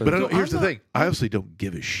fucked up. But So here's I'm the not- thing: I obviously don't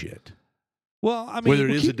give a shit well, I mean, whether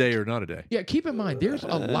it is a keep- day or not a day. Yeah, keep in mind there's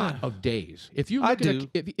a lot of days. If you look I at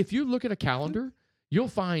if you look at a calendar, you'll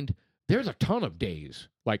find there's a ton of days,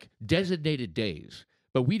 like designated days.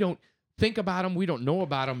 But we don't think about them, we don't know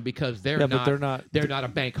about them because they're but they're not. not a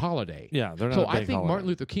bank holiday. Yeah, they're not. So a I bank think holiday. Martin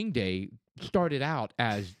Luther King Day started out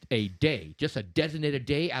as a day, just a designated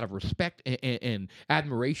day out of respect and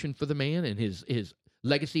admiration for the man and his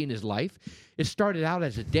legacy in his life. It started out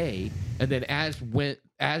as a day, and then as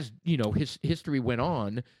his history went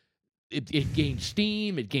on, it gained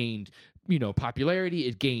steam, it gained popularity,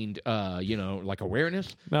 it gained like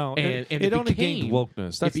awareness. No, and it only gained became-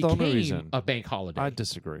 wokeness. That's it the only became reason. a bank holiday. I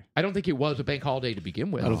disagree. I don't think it was a bank holiday to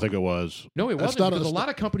begin with. I don't think it was. No, it That's wasn't not- because a that's lot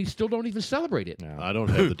of companies still don't even celebrate it. No. I don't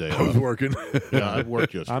have the day I was off. working. Yeah, I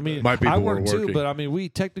worked yesterday. I mean, My people I were work too, working. but I mean, we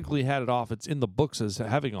technically had it off. It's in the books as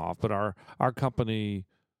having off, but our company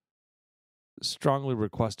strongly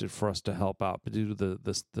requested for us to help out, but due to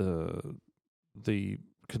the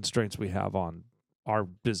constraints we have on our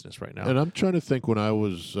business right now. And I'm trying to think when I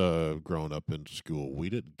was growing up in school, we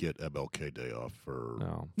didn't get MLK Day off for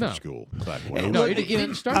No. school back when. No, it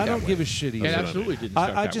didn't start I that don't way. give a shit It either. absolutely didn't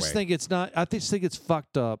start I that just way. think it's not. I just think it's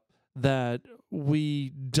fucked up that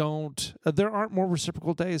we don't. There aren't more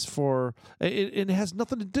reciprocal days for. It has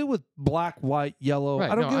nothing to do with black, white, yellow. Right,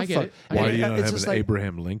 I don't no, I give a get fuck. it. I Why get do you not It's have just an like,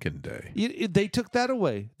 Abraham Lincoln Day? They took that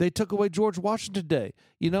away. They took away George Washington Day.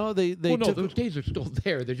 You know, they Well, no, took. those days are still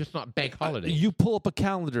there. They're just not bank holidays. You pull up a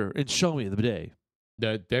calendar and show me the day.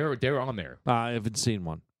 They're on there. I haven't seen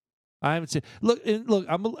one. I haven't seen. Look,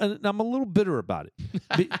 I'm a little bitter about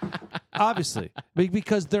it. Obviously,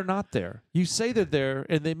 because they're not there. You say they're there,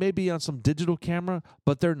 and they may be on some digital camera,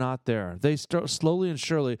 but they're not there. They start slowly and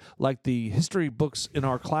surely, like the history books in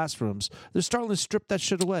our classrooms, they're starting to strip that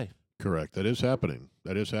shit away. Correct. That is happening.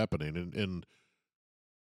 And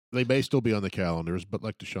they may still be on the calendars, but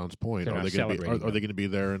like to Sean's point, They're are not they going to be? celebrating Are they going to be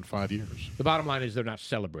there in 5 years? The bottom line is they're not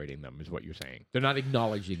celebrating them, is what you're saying. They're not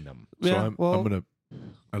acknowledging them. So Yeah, I'm gonna.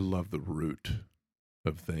 I love the root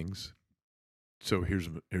of things. So here's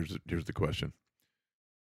the question.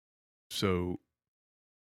 So,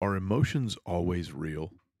 are emotions always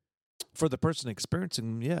real? for the person experiencing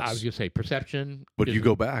them, yes. I was going to say perception. But is- you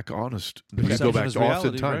go back, honest. You Perception go back is to reality,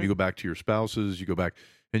 often time. right? You go back to your spouses. You go back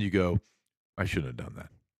and you go, I shouldn't have done that.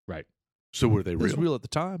 Right. So were they It was real? real at the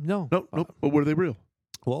time. No. No. But were they real?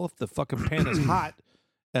 Well, if the fucking pan is hot,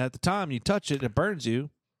 and at the time you touch it and it burns you,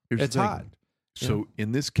 Here's it's the thing. hot. So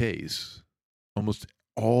in this case, almost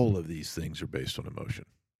all of these things are based on emotion.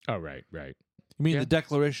 Oh, right. You mean Yeah. the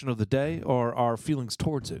declaration of the day or our feelings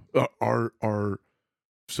towards it?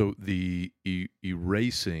 So the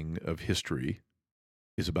erasing of history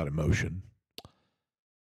is about emotion.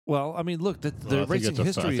 Well, I mean, look, the Well, I think racing it's a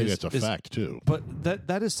history I think is, it's a is- fact too. but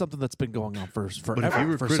that is something that's been going on for But if you forever,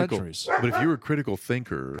 were for critical, centuries. but if you're a critical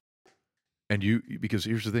thinker, and because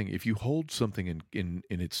here's the thing: if you hold something in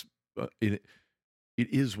its it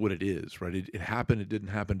is what it is, right? It happened, it didn't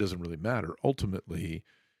happen, doesn't really matter. Ultimately,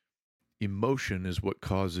 emotion is what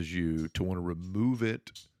causes you to want to remove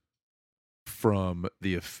it from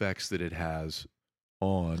the effects that it has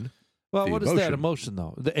on. Well, the what is that emotion. emotion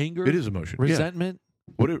though? The anger, It is emotion, resentment.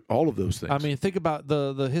 all of those things. I mean, think about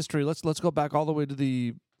the history. Let's go back all the way to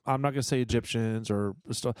the. I'm not going to say Egyptians or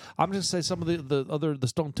stuff. I'm just going to say some of the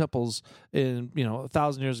stone temples in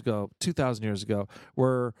 1,000 years ago, 2,000 years ago,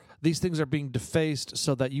 where these things are being defaced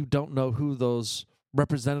so that you don't know who those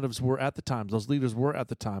representatives were at the time, those leaders were at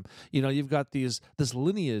the time. You've got this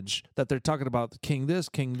lineage that they're talking about, king this,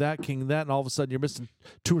 king that, and all of a sudden you're missing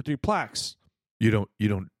 2 or 3 plaques. you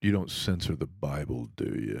don't censor the Bible, do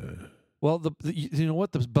you? Well, you know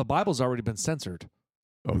what? The Bible's already been censored.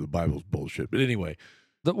 Oh, the Bible's bullshit. But anyway,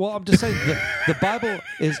 I'm just saying the Bible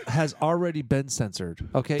has already been censored.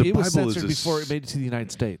 Okay, The it was Bible is censored a before it made it to the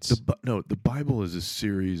United States. the Bible is a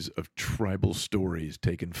series of tribal stories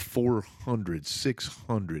taken 400,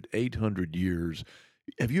 600, 800 years.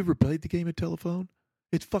 Have you ever played the game of telephone?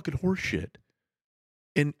 It's fucking horseshit.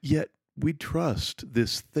 And yet we trust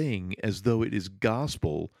this thing as though it is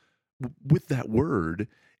gospel with that word.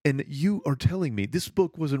 And you are telling me this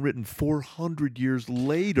book wasn't written 400 years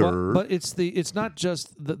later. But it's not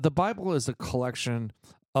just the Bible is a collection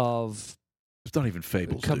of It's not even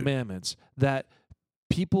fables, dude. commandments that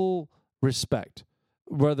people respect,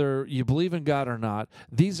 whether you believe in God or not.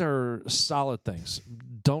 These are solid things.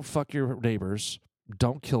 Don't fuck your neighbors.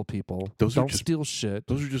 Don't kill people. Those are don't just- steal shit.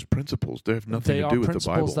 Those are just principles. They have nothing They to are do with the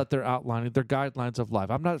principles Bible. that they're outlining. They're guidelines of life.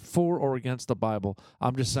 I'm not for or against the Bible.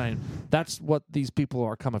 I'm just saying that's what these people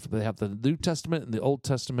are coming from. They have the New Testament and the Old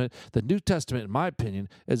Testament. The New Testament, in my opinion,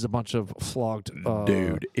 is a bunch of flogged.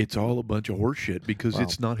 Dude, it's all a bunch of horseshit because Wow.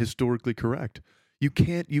 it's not historically correct. You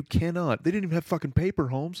cannot. They didn't even have fucking paper,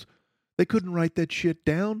 Holmes. They couldn't write that shit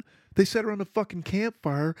down. They sat around a fucking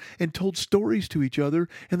campfire and told stories to each other,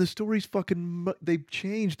 and the stories they've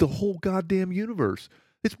changed the whole goddamn universe.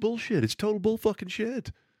 It's bullshit. It's total bull fucking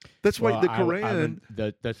shit. That's why the Quran.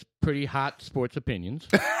 That's pretty hot sports opinions.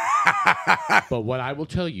 But what I will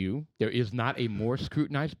tell you, there is not a more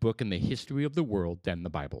scrutinized book in the history of the world than the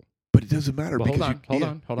Bible. But it doesn't matter But because hold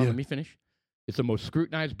on. yeah. Let me finish. It's the most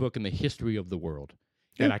scrutinized book in the history of the world.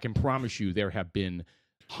 And Yeah. I can promise you there have been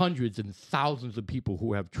hundreds and thousands of people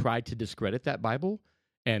who have tried to discredit that Bible,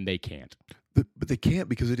 and they can't. But they can't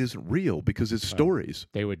because it isn't real, because it's stories.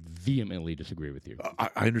 They would vehemently disagree with you. I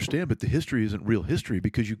understand, but the history isn't real history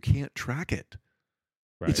because you can't track it.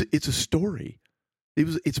 Right. It's a story.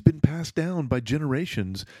 It's been passed down by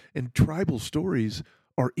generations, and tribal stories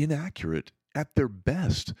are inaccurate at their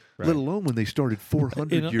best, Right. let alone when they started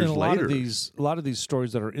 400 years a lot later. a lot of these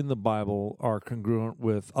stories that are in the Bible are congruent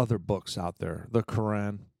with other books out there. The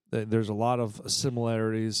Quran. There's a lot of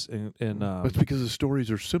similarities in That's because the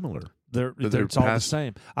stories are similar. They're they're it's all the past-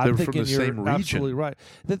 same. they're I'm from thinking the you're same region. absolutely right.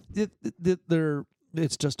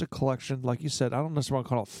 It's just a collection, like you said. I don't necessarily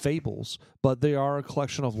call it fables, but they are a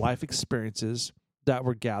collection of life experiences that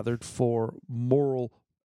were gathered for moral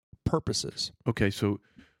purposes. Okay, so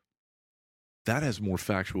that has more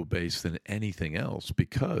factual base than anything else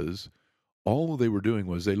because all they were doing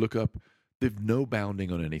was they look up, they've no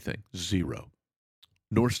bounding on anything, zero.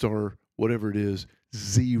 North Star, whatever it is,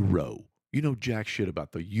 zero. You know jack shit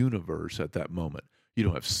about the universe at that moment. You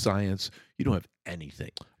don't have science. You don't have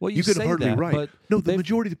anything. Well, You could say hardly that, write. but No, the they've-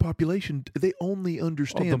 majority of the population, they only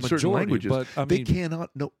understand the certain majority, languages. but, I They mean- cannot,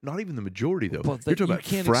 no, not even the majority, though. But You're talking you about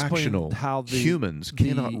can't explain fractional how the humans the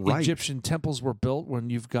cannot write. Egyptian temples were built when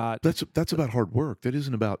you've got. That's about hard work. That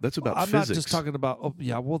isn't about, that's about I'm physics. not just talking about. Oh,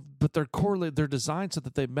 yeah, well, but they're correlated. They're designed so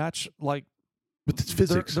that they match like. But it's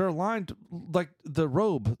physics. They're aligned like the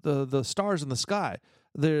robe, the stars in the sky.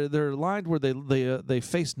 They're aligned where they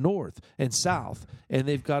face north and south, and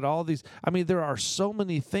they've got all these. I mean, there are so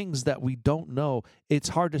many things that we don't know. It's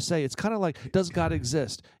hard to say. It's kind of like, does God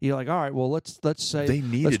exist? You're like, all right, well, let's say They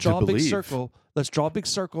needed let's draw to a big believe. circle. Let's draw a big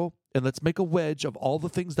circle, and let's make a wedge of all the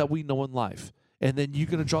things that we know in life. And then you're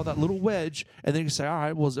going to draw that little wedge, and then you say, all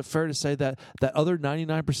right, well, is it fair to say that that other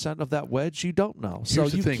 99% of that wedge you don't know? So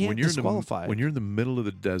Here's the you thing: can't when you're disqualify it. when you're in the middle of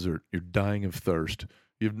the desert, you're dying of thirst,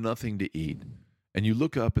 you have nothing to eat, and you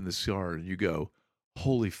look up in the sky and you go,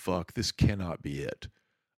 "Holy fuck, this cannot be it,"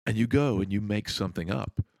 and you go and you make something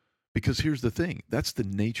up. Because here's the thing: that's the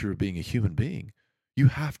nature of being a human being. You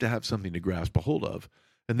have to have something to grasp a hold of,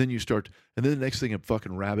 and then you start, and then the next thing, a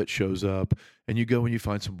fucking rabbit shows up, and you go and you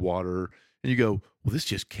find some water. And you go, well, this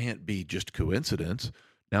just can't be just coincidence.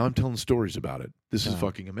 Now I'm telling stories about it. This is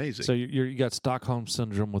fucking amazing. So you got Stockholm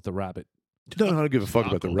syndrome with the rabbit. No, I don't give a fuck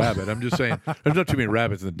about the rabbit. I'm just saying there's not too many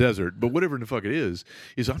rabbits in the desert, but whatever the fuck it is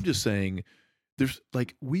I'm just saying there's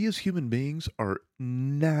like we as human beings are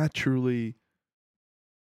naturally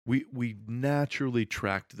we naturally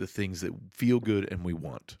track to the things that feel good and we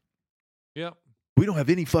want. Yep. We don't have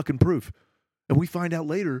any fucking proof. And we find out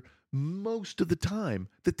later most of the time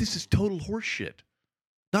that this is total horseshit.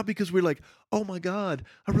 Not because we're like, oh my God,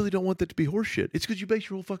 I really don't want that to be horseshit. It's because you base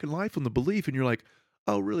your whole fucking life on the belief and you're like,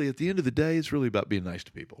 oh, really? At the end of the day, it's really about being nice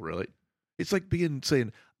to people, really. It's like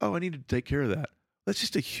saying, oh, I need to take care of that. That's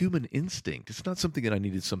just a human instinct. It's not something that I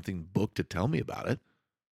needed something book to tell me about it.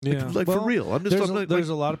 Yeah, Like for real. I'm just there's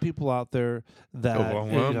a lot of people out there that Oh,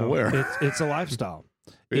 well, I'm aware. It's a lifestyle.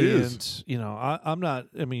 It is. And you know, I'm not.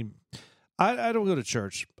 I mean, I don't go to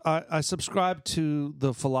church. I subscribe to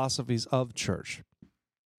the philosophies of church.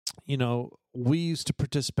 You know, we used to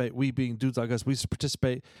participate. We being dudes like us, we used to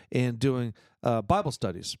participate in doing Bible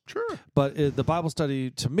studies. Sure. But the Bible study,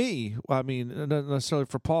 to me, I mean, not necessarily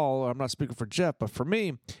for Paul, I'm not speaking for Jeff, but for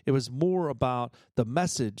me, it was more about the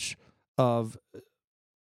message of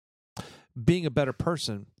being a better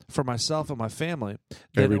person for myself and my family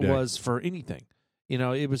than Every it day. was for anything. You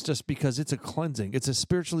know, it was just because it's a cleansing. It's a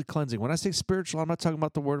spiritually cleansing. When I say spiritual, I'm not talking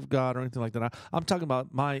about the Word of God or anything like that. I'm talking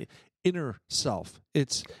about my inner self.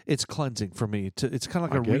 It's cleansing for me. It's kind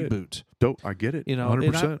of like a I get it. reboot. I get it. You know,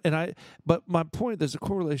 100%. but my point, there's a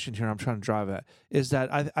correlation here I'm trying to drive at, is that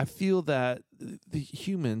I feel that the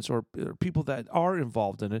humans or people that are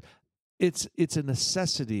involved in it, it's a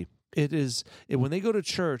necessity. It is when they go to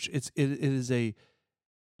church,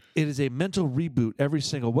 it is a mental reboot every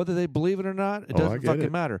single, whether they believe it or not, it doesn't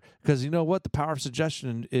fucking matter. Because you know what? The power of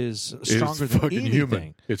suggestion is stronger than fucking anything.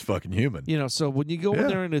 human. It's fucking human. You know, so when you go in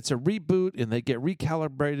there and it's a reboot and they get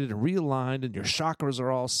recalibrated and realigned and your chakras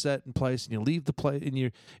are all set in place and you leave the place and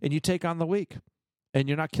you take on the week and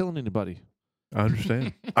you're not killing anybody. I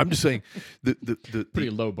understand. I'm just saying the Pretty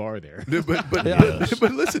low bar there. but Yes.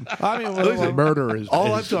 but listen, I mean, Listen, Murder is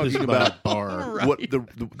all I'm is talking about about- bar. Right.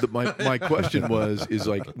 what my question is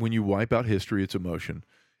like when you wipe out history, it's emotion.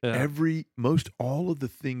 Yeah. All of the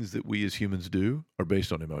things that we as humans do are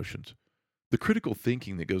based on emotions. The critical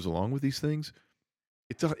thinking that goes along with these things,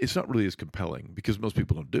 it's not really as compelling because most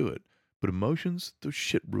people don't do it. But emotions, those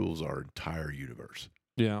shit rules our entire universe.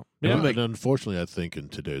 Yeah. And Yeah. unfortunately, I think in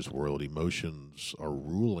today's world, emotions are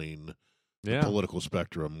ruling the Yeah. political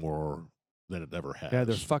spectrum more than it ever has. Yeah,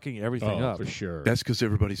 they're fucking everything Oh, up. for sure. That's because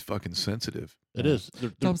everybody's fucking sensitive. It is.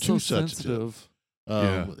 They're I'm too so sensitive.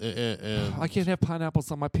 And I can't have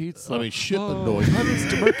pineapples on my pizza. I mean, shit oh, annoys me. Heavens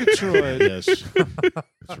to Murgatroyd. Yes,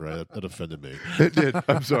 that's right. That offended me. It did.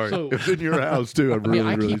 I'm sorry. So- It's in your house too. I'm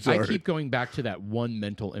really, really sorry. I keep going back to that one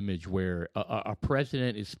mental image where a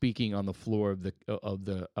president is speaking on the floor of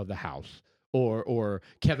the House, or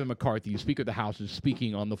Kevin McCarthy, Speaker of the House, is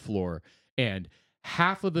speaking on the floor, and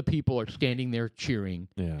half of the people are standing there cheering,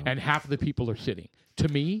 and half of the people are sitting. To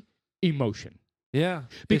me, emotion. Yeah.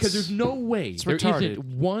 Because there's no way there retarded. isn't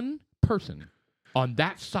one person on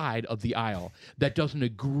that side of the aisle that doesn't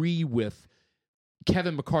agree with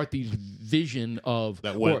Kevin McCarthy's vision of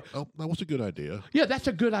That went. That was a good idea. yeah, that's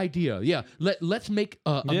a good idea. Yeah, let's make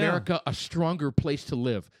America a stronger place to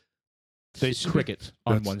live. They should be- Crickets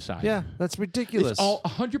on one side. Yeah, that's ridiculous. It's all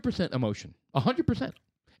 100% emotion, 100%,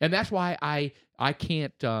 and that's why I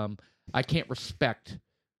can't respect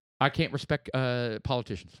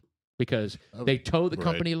politicians because they toe the Right.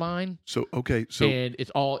 company line. So and it's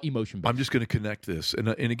all emotion based. I'm just going to connect this, and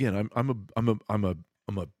again,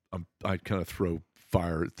 I kind of throw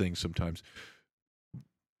fire at things sometimes.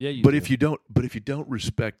 yeah, you But do. if you don't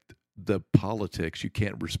respect the politics, you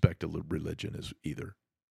can't respect a religion as either.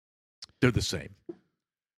 They're the same.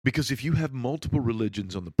 Because if you have multiple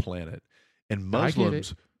religions on the planet and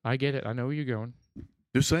Muslims, I get it. I know where you're going.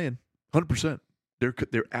 they're saying 100%.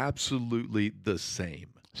 They're absolutely the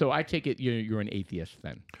same. So I take it you're an atheist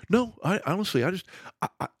then. No, I honestly,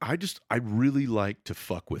 I really like to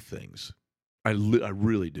fuck with things. I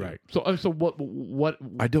really do. Right. So what?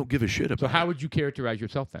 I don't give a shit about. So how it. would you characterize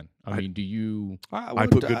yourself then? I mean, do you? I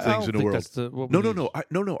put good things in the world.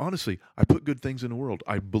 No. Honestly, I put good things in the world.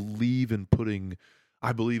 I believe in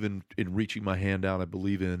reaching my hand out. I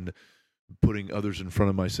believe in putting others in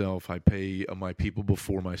front of myself. I pay my people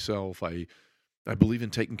before myself. I believe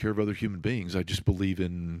in taking care of other human beings. I just believe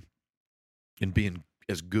in being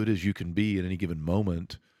as good as you can be at any given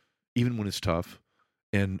moment, even when it's tough.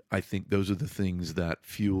 And I think those are the things that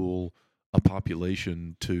fuel a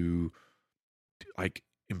population to like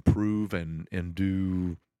improve and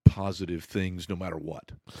do positive things no matter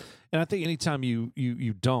what. And I think anytime you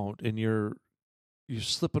don't, and you're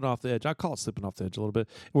slipping off the edge, I call it slipping off the edge a little bit,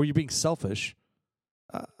 where you're being selfish.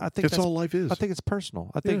 I think that's all life is. I think it's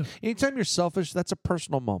personal. I think anytime you're selfish, that's a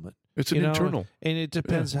personal moment. It's an internal. And it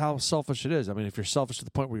depends how selfish it is. I mean, if you're selfish to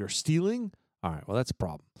the point where you're stealing, all right, well, that's a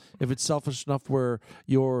problem. If it's selfish enough where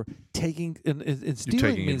you're taking, and stealing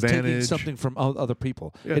taking means taking advantage. something from other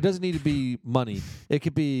people. Yeah. It doesn't need to be money. It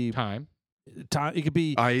could be Time. It could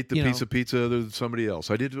be. I ate the you piece know. of pizza other than somebody else.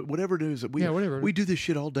 I did whatever it is. Whatever. We do this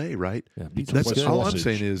shit all day, right? Yeah, pizza That's was good. all I'm sausage.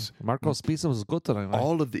 saying is Marco's pizza was good today. Right?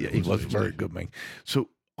 all of the. It was very good, man. So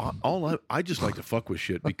I just like to fuck with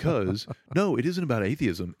shit because no, it isn't about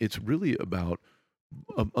atheism. It's really about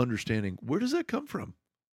understanding where does that come from.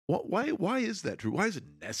 Why is that true? Why is it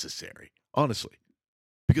necessary? Honestly,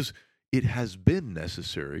 because it has been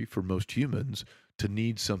necessary for most humans to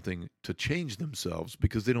need something to change themselves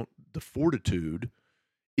because they don't. The fortitude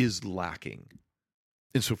is lacking,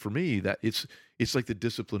 and so for me, that it's like the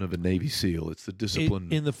discipline of a Navy SEAL. It's the discipline,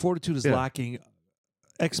 And the fortitude is lacking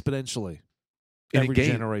exponentially in a every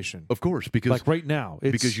game, generation. of course, because Like right now,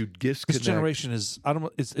 it's, because you this disconnect. generation is. I don't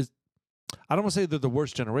want to say they're the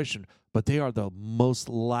worst generation, but they are the most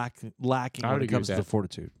lacking I when would it comes agree to with the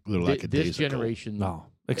fortitude. They're This lackadaisical. generation, No,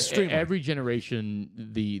 extremely. every generation,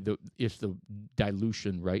 it's the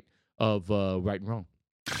dilution, right, of right and wrong.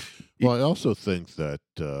 Well, I also think that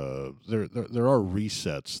there are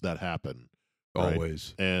resets that happen. Right?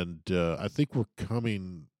 Always. And I think we're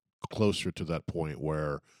coming closer to that point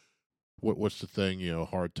where what's the thing?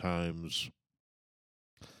 Hard times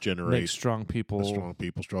generate Make strong people. strong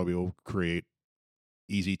people create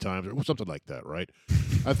easy times or something like that, right?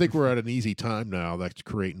 I think we're at an easy time now that's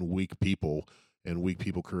creating weak people, and weak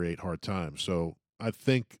people create hard times. So I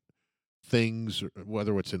think things,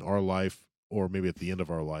 whether it's in our life or maybe at the end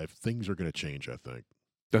of our life, things are going to change. I think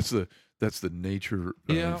That's the nature.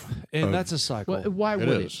 Yeah, of, and that's a cycle. Well, why It would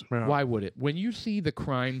is. it? Yeah. Why would it? When you see the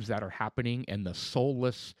crimes that are happening and the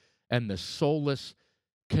soulless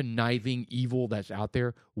conniving evil that's out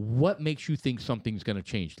there, what makes you think something's going to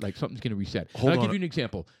change? Like something's going to reset? Hold I'll on. give you an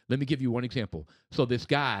example. Let me give you one example. So this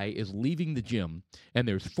guy is leaving the gym, and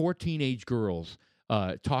there's 4 teenage girls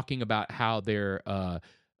talking about how they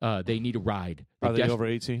need a ride. Are they over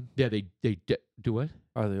 18? Yeah, they do what?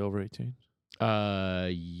 Are they over 18?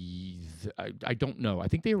 I don't know. I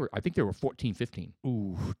think they were 14, 15.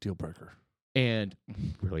 Ooh, deal breaker. And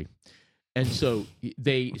really, and so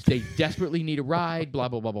they desperately need a ride. Blah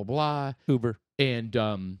blah blah blah blah. Uber. And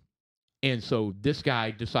so this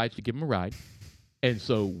guy decides to give him a ride. And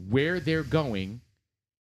so where they're going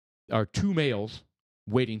are 2 males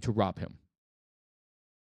waiting to rob him.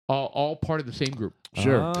 All part of the same group.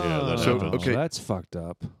 Sure. Yeah, that So, happens. okay. That's fucked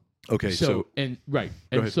up. Okay, so and right, Go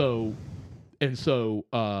and ahead. so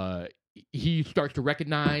he starts to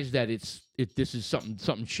recognize that this is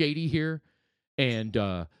something shady here, and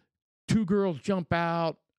two girls jump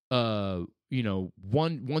out.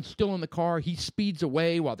 One's still in the car. He speeds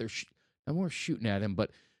away while and we're shooting at him.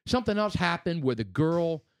 But something else happened where the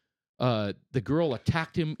girl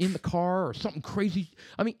attacked him in the car or something crazy.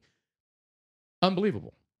 I mean,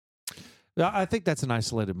 unbelievable. I think that's an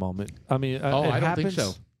isolated moment. I mean, I don't think happens.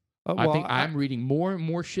 so. I think I'm reading more and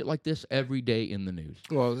more shit like this every day in the news.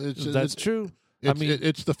 Well, that's true. I mean,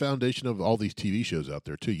 it's the foundation of all these TV shows out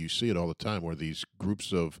there too. You see it all the time where these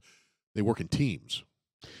groups they work in teams.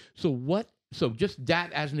 So just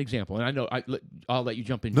that as an example, and I know I'll let you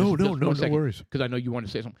jump in. No just worries. Because I know you want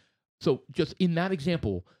to say something. So just in that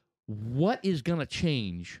example, what is going to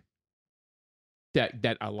change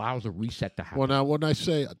that allows a reset to happen? Well, now when I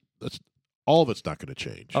say all of it's not going to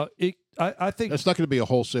change. I think It's not going to be a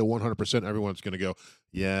wholesale 100%. Everyone's going to go,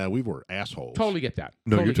 yeah, we were assholes. Totally get that.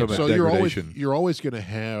 No, Totally you're get talking that. about So degradation. you're always going to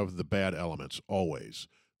have the bad elements. Always.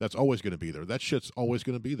 That's always going to be there. That shit's always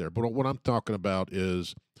going to be there. But what I'm talking about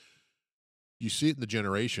is you see it in the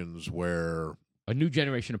generations where A new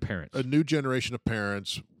generation of parents. a new generation of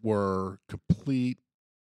parents were complete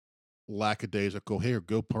lackadaisical. Here,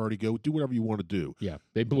 go party, go do whatever you want to do. Yeah,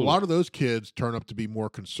 they A blew lot it. of those kids turn up to be more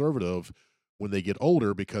conservative when they get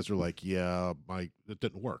older because they're like, yeah, it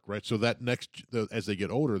didn't work, right? So that as they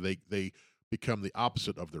get older, they become the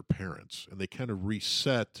opposite of their parents, and they kind of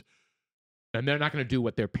reset. And they're not going to do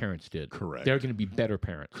what their parents did. Correct. They're going to be better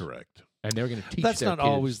parents. Correct. And they're going to teach that's their not kids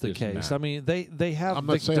always the this and case. that. I mean, they have. I'm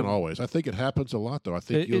not saying always. I think it happens a lot, though. I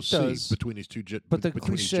think you'll It see does. between these But the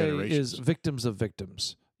between these cliche generations. is victims of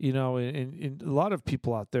victims. You know, and a lot of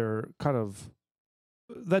people out there kind of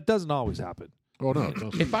that doesn't always happen. Oh no! no.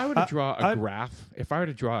 If I were to draw I-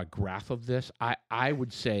 a graph of this, I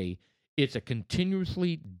would say it's a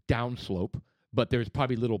continuously downslope, but there's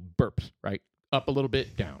probably little burps, right? Up a little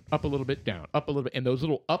bit, down, up a little bit, down, up a little bit. And those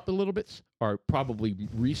little up a little bits are probably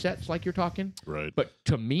resets like you're talking. Right. But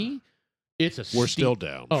to me, it's a We're steep, still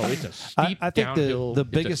down. Oh, it's a steep I think downhill. the it's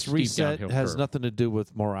a biggest steep reset downhill has curve. nothing to do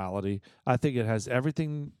with morality. I think it has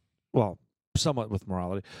everything, well, somewhat with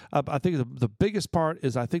morality. I think the biggest part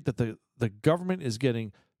is I think that the government is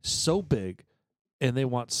getting so big and they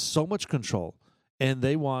want so much control and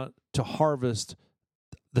they want to harvest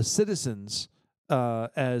the citizens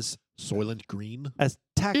as Soylent Green. as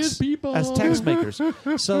tax people. makers.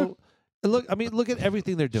 So look at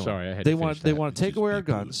everything they're doing. Sorry, I had they to want finish they that. want to take away our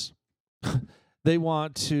guns. They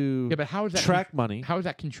want to Yeah, but how is that track money. How is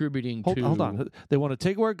that contributing to? Hold on. They want to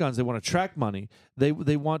take away our guns. They want to track money. They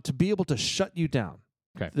want to be able to shut you down.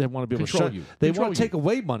 Okay. They want to be able Control to shut you. They Control want to take you.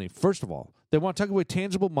 away money. First of all, they want to take away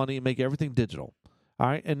tangible money and make everything digital. All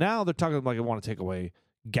right. And now they're talking like they want to take away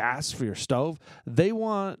gas for your stove. They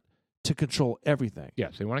want to control everything.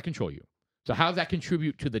 Yes, they want to control you. So how does that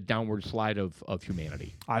contribute to the downward slide of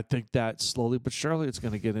humanity? I think that slowly but surely it's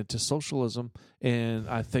going to get into socialism, and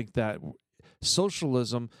I think that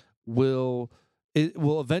socialism will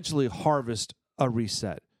eventually harvest a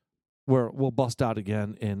reset where we'll bust out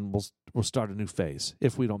again and we'll start a new phase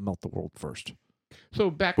if we don't melt the world first. So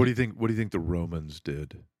back What do you think? What do you think the Romans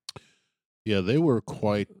did? Yeah, they were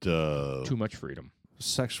quite. too much freedom,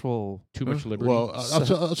 Sexual. too much liberty. Well, I was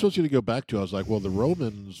supposed to go back to. I was like, well, the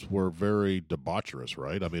Romans were very debaucherous,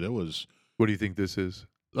 right? I mean, it was. What do you think this is?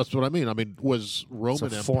 That's what I mean. I mean, was Roman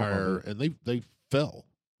a form of Empire, it. and they fell.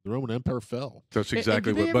 The Roman Empire fell. That's And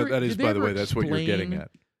exactly did they what. But ever- that is, did they by the ever way, that's what you're getting explain-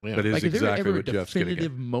 at. Yeah. That is like, is there exactly ever what a Jeff's getting at.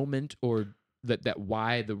 definitive moment or that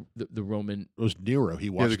why the Roman? It was Nero. He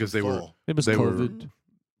watched because them they were- fall. It was They were- COVID.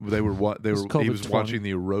 They were what they It's were. He was COVID-20. watching the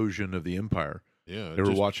erosion of the empire. Yeah, They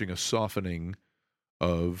were watching a softening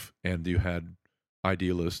of, and you had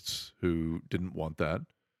idealists who didn't want that,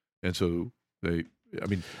 and so they. I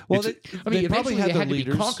mean, Well, it's- they, I mean, they probably eventually they had their had to be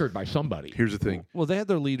leaders. conquered by somebody. here's the thing. Well, they had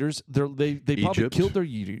their leaders. They probably Egypt. killed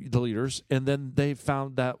the leaders, and then they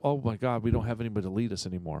found that, oh my God, we don't have anybody to lead us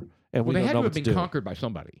anymore, and Well, we they don't had know to what have to been do. conquered by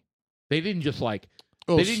somebody. They didn't just like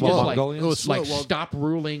Oh, they didn't slow. just like Mongolians? It was slow. like Well, stop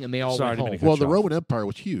ruling and they all Sorry, went I didn't mean home. to Well, cut the you off. Roman Empire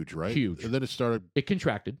was huge, right? Huge. And then it started. It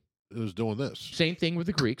contracted. It was doing this. Same thing with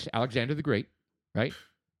the Greeks. Alexander the Great, right?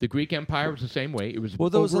 The Greek Empire was the same way. It was Well,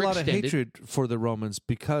 there was a lot of overextended. hatred for the Romans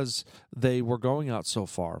because they were going out so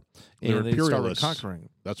far, They're and they started imperialists. conquering.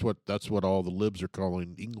 That's what all the libs are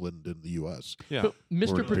calling England in the U.S. Yeah, But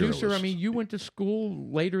Mr. Or Producer, I imperialists. mean, you went to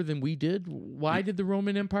school later than we did. Why did the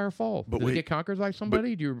Roman Empire fall? But did wait, it get conquered by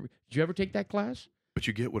somebody? Did you ever take that class? But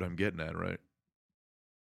you get what I'm getting at, right?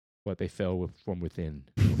 What they fell from within.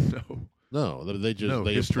 No. No, they just No,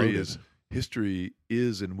 they imploded. history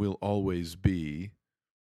is and will always be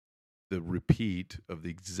the repeat of the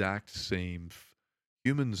exact same.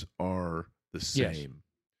 Humans are the Yes. same.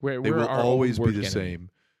 We're They will our own always be worst the enemy. same.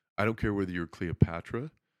 I don't care whether you're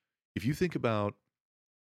Cleopatra. If you think about,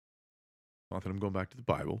 not that I'm going back to the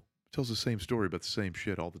Bible, it tells the same story about the same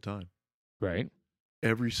shit all the time. Right?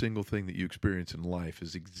 Every single thing that you experience in life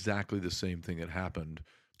is exactly the same thing that happened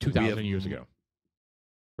 2,000 years ago.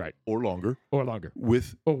 or longer. Or longer.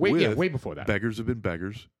 With Way before that. beggars have been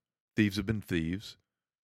beggars, thieves have been thieves,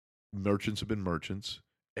 merchants have been merchants.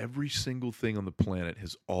 Every single thing on the planet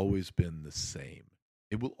has always been the same.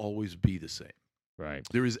 It will always be the same. Right.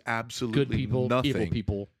 There is absolutely Good people, nothing. evil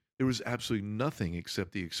people, There was absolutely nothing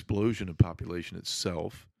except the explosion of population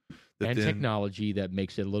itself. That and then, technology that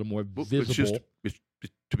makes it a little more well, visible.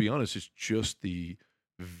 to be honest, it's just the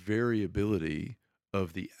variability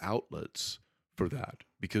of the outlets for that.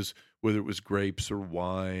 Because whether it was grapes or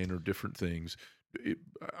wine or different things,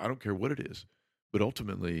 I don't care what it is. But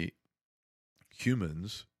ultimately,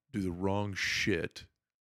 humans do the wrong shit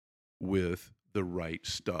with the right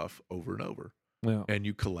stuff over and over. Yeah. And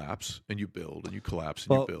you collapse and you build and you collapse and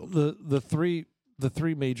Well, you build. the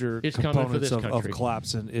three major It's coming for components this of country.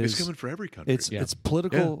 collapsing It's is coming for every country. it's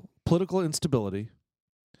political instability,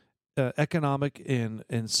 economic and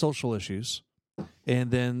social issues,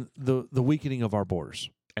 and then the weakening of our borders.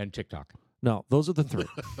 And TikTok. No, those are the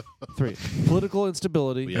three: political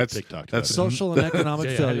instability, We have TikTok. that's social and economic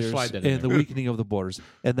Yeah, I had to failures, slide that in and the there. weakening of the borders.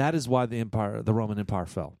 And that is why the Roman Empire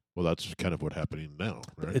fell. Well, that's kind of what's happening now,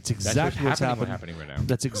 right? It's That's exactly what's happening. right now.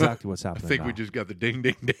 That's exactly what's I happening. think we now. just got the ding,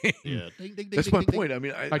 ding, ding. yeah. Ding, ding, ding, That's ding, my ding, point. I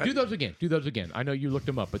mean, I do those again. Do those again. I know you looked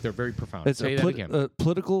them up, but they're very profound. It's Say a that again.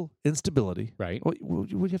 political instability. Right? What do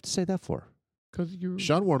you have to say that for? Because you're.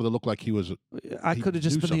 Sean wanted to look like he was. I He could have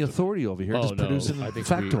just knew been the something. authority over here, Oh, just no. producing I think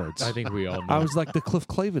factoids. I think we all know. I was like the Cliff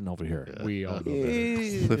Clavin over here. We all know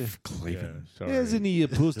better. Cliff Yeah, Clavin. sorry. Hasn't he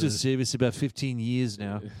posted service about 15 years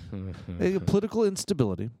now? Political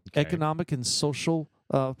instability, Okay. economic and social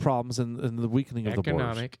problems, and the weakening of the borders.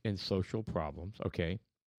 Economic and social problems. Okay.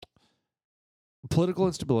 Political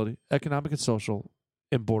instability, economic and social,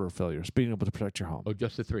 and border failures. Being able to protect your home. Oh,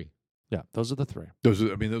 just the three. Yeah, those are the three. Those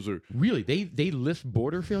are Really? They list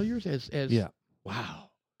border failures as Yeah. Wow.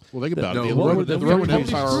 Well, think about No, it. The what Roman, were the the three Roman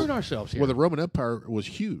things? We're Empire. screwing ourselves here. Well, the Roman Empire was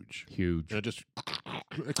huge. Huge. And it just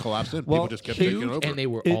it collapsed in. Well, People just kept huge, taking over. And they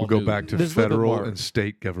were It- all We'll go new. back to There's a little bit federal more. and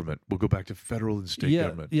state government. We'll go back to federal and state yeah,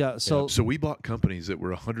 government. yeah. So So we bought companies that were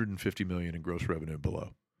 150 million in gross revenue and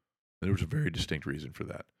below. And there was a very distinct reason for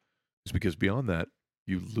that. It's because beyond that,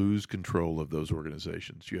 you lose control of those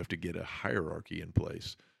organizations. You have to get a hierarchy in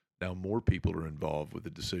place. Now more people are involved with the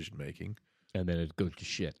decision making. And then it goes to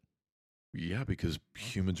shit. Yeah, because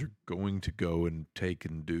humans are going to go and take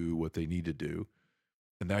and do what they need to do.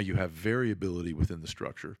 And now you have variability within the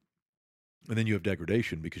structure. And then you have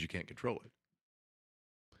degradation because you can't control it.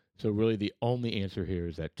 So really, the only answer here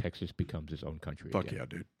is that Texas becomes its own country. Fuck again. yeah,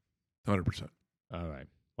 dude. 100%. All right.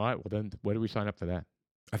 All right. Well, then, where do we sign up for that?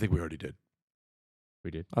 I think we already did. We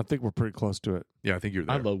did. I think we're pretty close to it. Yeah, I think you're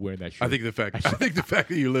there. I love wearing that shirt. I think the fact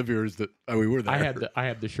that you live here is that we were there. I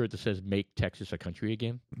have the shirt that says "Make Texas a Country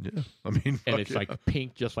Again," Yeah, I mean, and fuck it's yeah. like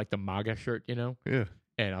pink, just like the MAGA shirt, you know. Yeah,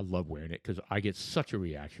 And I love wearing it because I get such a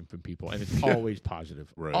reaction from people, and it's always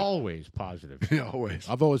positive. Right. Always positive. yeah, always.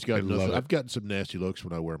 I've always gotten. I love it. I've gotten some nasty looks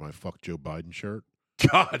when I wear my "fuck Joe Biden" shirt.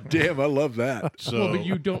 God damn, I love that. So Well, but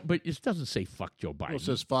you don't. But it doesn't say "fuck Joe Biden." well, it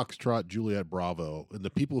says Foxtrot, Juliet Bravo, and the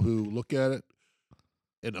people who look at it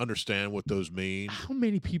and understand what those mean. How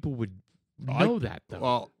many people would I- know that though?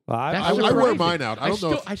 Well, I, That's I wear surprising. mine out. I don't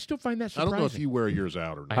know. I still find that I surprising. don't know if you wear yours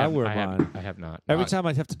out or not. I wear have, mine. I have not. every I- time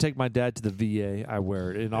I have to take my dad to the VA, I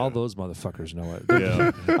wear it, and all Yeah. those motherfuckers know it.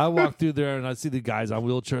 Yeah. I walk through there and I see the guys on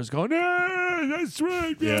wheelchairs going, "Hey, that's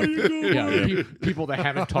right, Yeah. yeah, you go." Yeah, Yeah. people that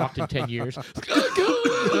haven't talked in 10 years.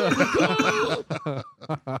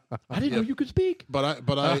 I didn't know you could speak. But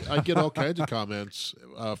I get all kinds of comments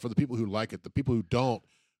for the people who like it. The people who don't,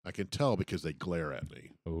 I can tell because they glare at me.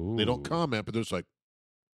 They don't comment, but they're just like,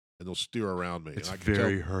 and they'll steer around me. It's and I can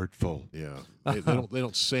very tell, hurtful. yeah. They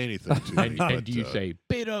don't say anything to me. And but, do you say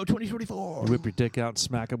Beto 2024? You whip your dick out and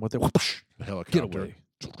smack him with it. Whoosh, helicopter? get away.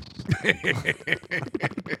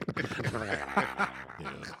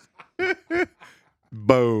 Yeah.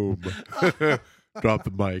 Boom. Drop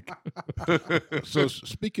the mic. So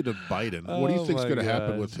speaking of Biden, what do you Oh think's my going to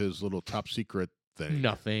happen gosh. with his little top secret thing?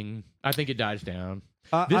 Nothing. I think it dies down.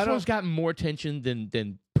 I This don't- one's gotten more attention than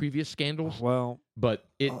previous scandals, Well, but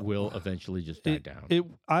it will eventually just die down.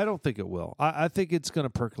 I don't think it will. I think it's going to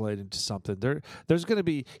percolate into something. There's going to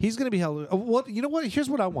be. He's going to be held. What you know? What? Here's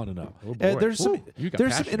what I want to know. Oh, boy. There's some. Ooh, you got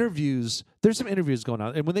There's some passion. interviews. There's some interviews going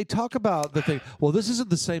on, and when they talk about the thing, well, this isn't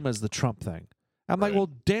the same as the Trump thing. I'm like, Right. well,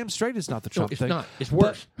 damn straight, it's not the No, Trump it's thing. not. It's But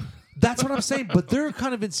worse. That's what I'm saying. But they're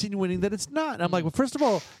kind of insinuating that it's not. And I'm like, well, first of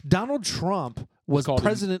all, Donald Trump was called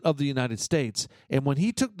president of the United States, and when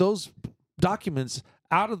he took those documents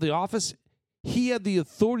out of the office, he had the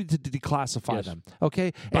authority to declassify Yes. them.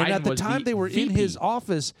 Okay, Biden and at the was time the they were in his VP.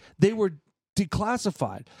 office, they were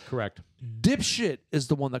declassified. Correct. Dipshit is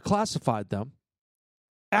the one that classified them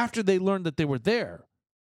after they learned that they were there.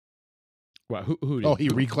 Well, who did? Oh, he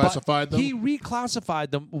reclassified them? He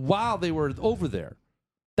reclassified them while they were over there.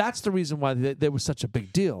 That's the reason why they was such a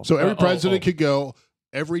big deal. So every president could go,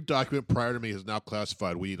 every document prior to me is now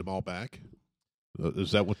classified. We need them all back?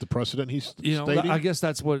 Is that what the precedent he's stating? I guess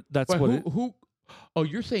that's what who? Oh,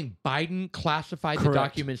 you're saying Biden classified the Correct.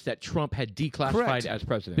 documents that Trump had declassified Correct. as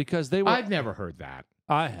president? because they were. I've never heard that.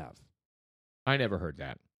 I have. I never heard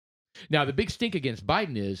that. Now, the big stink against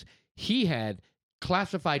Biden is he had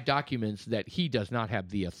classified documents that he does not have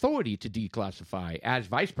the authority to declassify as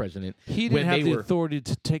vice president. He didn't when have they the were- authority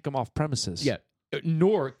to take them off premises. Yeah,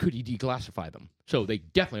 nor could he declassify them. So they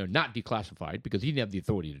definitely are not declassified because he didn't have the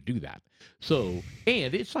authority to do that. So,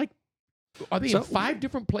 and it's like, are they So- in 5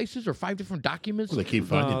 different places or 5 different documents? Well, they keep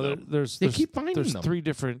finding No, them. They keep finding there's them. 3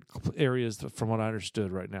 different areas from what I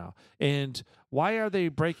understood right now. And why are they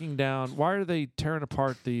breaking down? Why are they tearing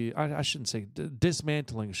apart the? I shouldn't say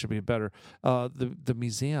dismantling. Should be better. The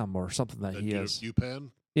museum or something that he has.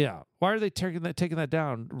 UPenn? Yeah. Why are they taking that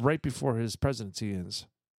down right before his presidency ends?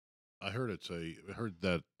 I heard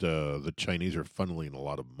that the Chinese are funneling a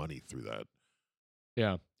lot of money through that.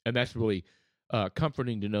 Yeah, and that's really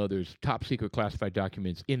comforting to know there's top secret classified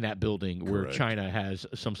documents in that building where Correct. China has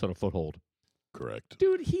some sort of foothold. Correct.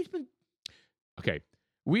 Dude, he's been okay.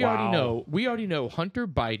 We already know Hunter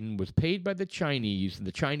Biden was paid by the Chinese, and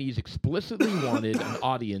the Chinese explicitly wanted an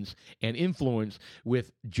audience and influence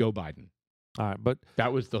with Joe Biden. All right, but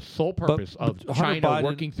That was the sole purpose of Hunter China Biden-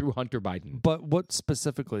 working through Hunter Biden. but what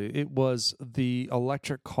specifically? It was the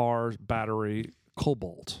electric car battery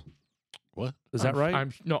cobalt. What? Is that right?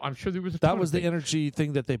 I'm sure there was a That ton was of the things. energy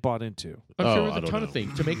thing that they bought into. I'm sure Oh, there was I a don't ton know. of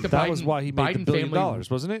things to make the That Biden, was why he made Biden the $1 billion, family.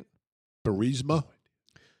 wasn't it? Burisma?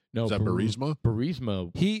 No, Is that Burisma?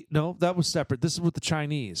 Burisma. No, that was separate. This is with the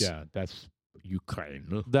Chinese. Yeah, that's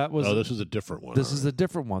Ukraine. That was Oh, this is a different one. This All is a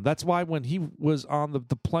different one. That's why when he was on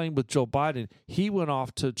the plane with Joe Biden, he went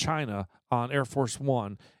off to China on Air Force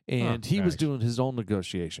One, and he was nice. doing his own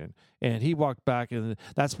negotiation. And he walked back, and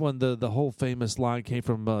that's when the whole famous line came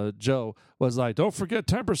from Joe was like, "Don't forget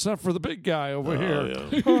 10% for the big guy over here."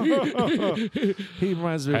 yeah. He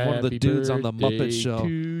reminds me of one of the Happy dudes on the Muppet birthday Show. to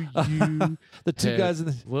you. The two guys in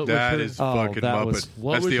the What was That her- is Oh, fucking that Muppet. was-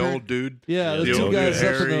 what That's was the her- old dude. yeah, the The two old guys up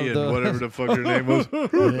Harry in and the whatever the fuck her name was.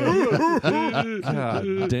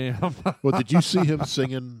 God damn. Well, did you see him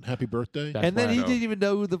singing "Happy Birthday"? That's And then why I he know. didn't even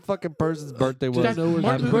know who the fucking person's birthday was. That's Martin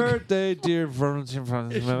Happy Luther- birthday, dear Is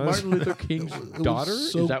Martin Luther King's It was daughter?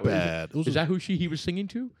 so is that what- bad. It was Is that who he was singing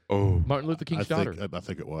to? Oh, Martin Luther King's daughter. I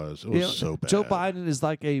think it was. It was so bad. Joe Biden is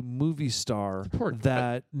like a movie star Poor-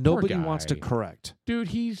 that nobody guy. wants to correct. Dude,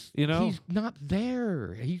 he's not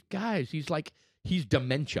there. He's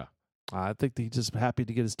dementia. I think that he's just happy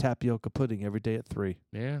to get his tapioca pudding every day at 3.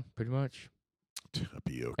 Yeah, pretty much.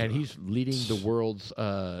 Tapioca. And he's leading the world's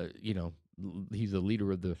he's the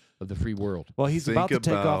leader of the free world. Well, he's Think about to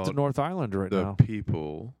take off to about North Island right the now.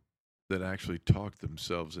 people that actually talked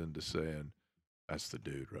themselves into saying, "That's the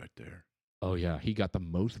dude right there. Oh yeah, he got the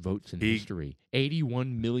most votes in He- history.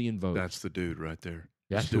 81 million votes. That's the dude right there.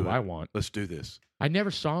 That's Let's do who it. I want. Let's do this." I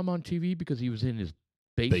never saw him on TV because he was in his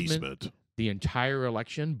basement basement. the entire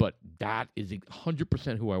election, but that is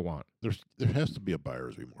 100% who I want. There has to be a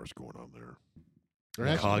buyer's remorse going on there. There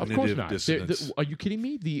has to be. Of course Cognitive not. dissonance. Are you kidding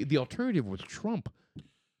me? The alternative was Trump.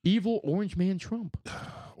 Evil Orange Man Trump.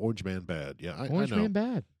 Orange Man bad. Yeah, I Orange know. Man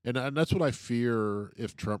bad. And that's what I fear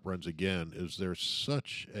if Trump runs again. Is there's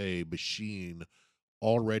such a machine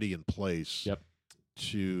already in place Yep.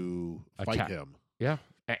 to fight Attack. him. Yeah.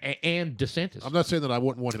 And DeSantis. I'm not saying that I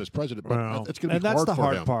wouldn't want him as president, but Well, it's going to and be hard that's the for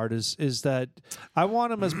hard him. part is that I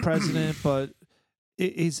want him as president, but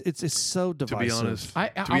it's so To divisive. be honest, I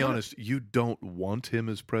to be wanna- honest, you don't want him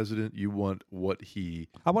as president. You want what he.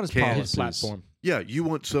 I want his Can- policies. his platform. Yeah, you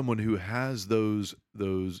want someone who has those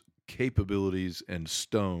capabilities and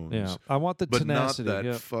stones. Yeah, I want the but tenacity. not that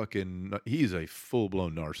yeah. fucking. He's a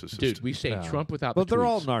full-blown narcissist. Dude, we say Yeah. Trump without But the they're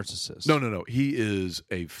all tweets. narcissists. No. He is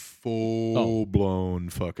a full-blown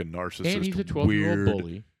fucking narcissist. And he's a 12-year-old weird.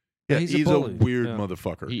 bully. Yeah, He's he's a a bully. weird Yeah.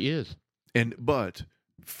 motherfucker. He is. But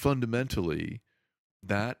fundamentally,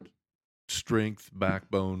 that strength,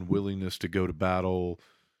 backbone, willingness to go to battle,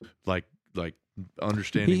 like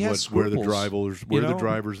understanding He has where the scruples, the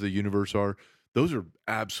drivers of the universe are, those are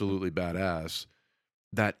absolutely badass.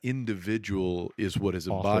 That individual is what has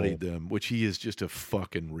embodied them, which he is just a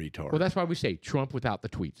fucking retard. Well, that's why we say Trump without the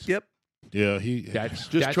tweets. Yep. Yeah, he. That's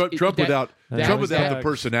Just that's- Trump that- without that Trump was without that- the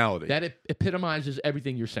personality. That epitomizes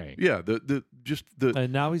everything you're saying. Yeah, the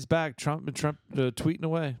And now he's back. Trump tweeting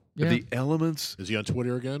away. Yeah. the elements. Is he on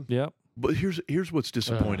Twitter again? Yep. But here's what's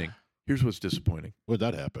disappointing. Here's what's disappointing. When did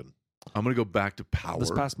that happen? I'm going to go back to power.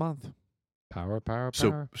 This past month. Power.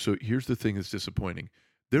 So here's the thing that's disappointing.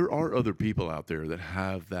 There are other people out there that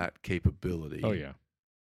have that capability. Oh yeah.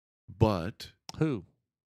 But Who?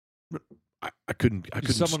 I couldn't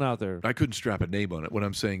Someone out there. I couldn't strap a name on it. What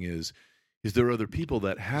I'm saying is there are other people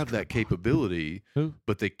that have that capability, Who?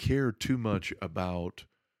 but they care too much about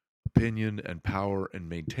opinion and power and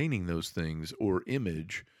maintaining those things or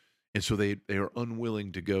image, and so they are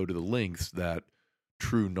unwilling to go to the lengths that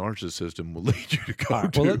true narcissism will lead you to go All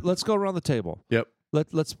right, to. well, let's go around the table. Yep.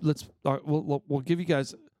 Let's. All right, we'll give you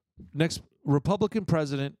guys next Republican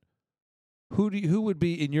president. Who would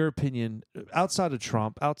be, in your opinion, outside of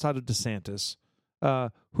Trump, outside of DeSantis,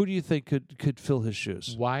 who do you think could fill his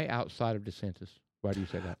shoes? Why outside of DeSantis? Why do you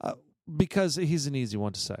say that? Because he's an easy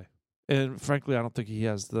one to say, and frankly, I don't think he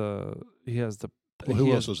has the. Well,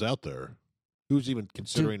 who else was out there? Who's even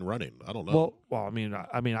considering running? I don't know. Well, I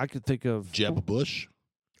mean, I could think of Jeb Bush,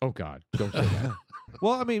 Oh God, don't say that.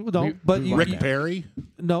 Well, I mean, no, We- but we you, like Rick Perry.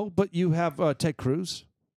 no, but you have Ted Cruz.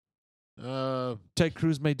 Ted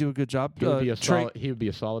Cruz may do a good job. He would be a Trey, solid. He would be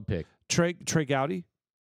a solid pick. Trey Gowdy,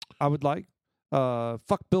 I would like.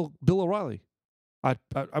 Fuck Bill O'Reilly. I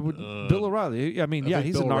would Bill O'Reilly. I mean, I yeah, think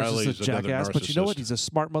he's Bill a O'Reilly's narcissist another jackass, but you know what? narcissist. He's a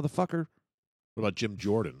smart motherfucker. What about Jim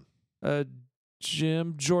Jordan?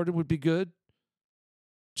 Jim Jordan would be good.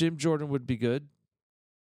 Jim Jordan would be good.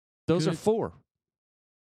 Those are Good. 4.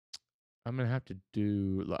 I'm gonna have to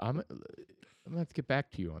do. I'm gonna have to get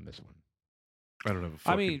back to you on this one. I don't have a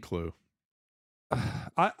fucking mean, clue.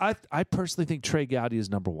 I personally think Trey Gowdy is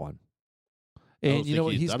number 1. I don't And you know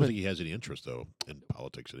what? think He's I don't been, think he has any interest though in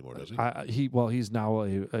politics anymore, does he? he's now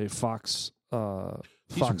a Fox.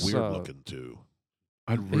 He's Fox, weird looking too.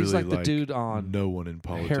 I'd really he's like the dude on no one in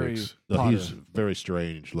Harry politics. No, Potter. he's very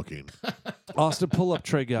strange looking. Austin, pull up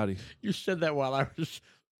Trey Gowdy. You said that while I was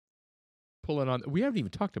pulling on. We haven't even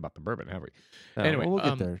talked about the bourbon, have we? Yeah, Anyway, we'll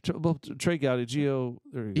get there. Trey Gowdy, Geo.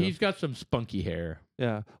 There you go. He's got some spunky hair.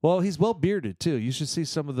 Yeah. Well, he's well bearded too. You should see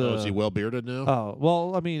some of the. Is he well bearded now? Oh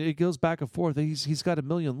well, I mean, it goes back and forth. He's got a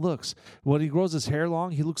million looks. When he grows his hair long,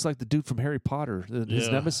 he looks like the dude from Harry Potter, his Yeah.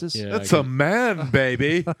 nemesis. Yeah, That's a man,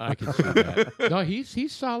 baby. I can see that. No,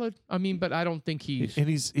 he's solid. I mean, but I don't think he's. And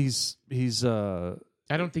he's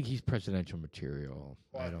I don't think he's presidential material.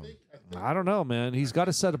 I don't know, man. He's got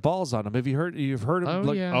a set of balls on him. Have you heard? You've heard him? Oh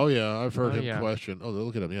like, yeah. Oh yeah, I've heard Oh, him yeah. question. Oh,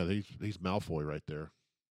 look at him. Yeah, he's Malfoy right there.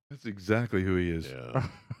 That's exactly who he is. Yeah.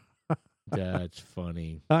 That's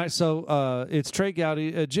funny. All right, so it's Trey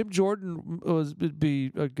Gowdy. Jim Jordan would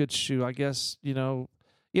be a good shoe, I guess. You know,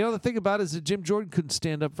 the thing about it is that Jim Jordan couldn't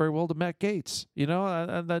stand up very well to Matt Gaetz. You know,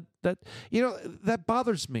 and that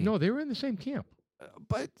bothers me. No, they were in the same camp.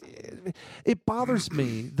 But it bothers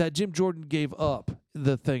me that Jim Jordan gave up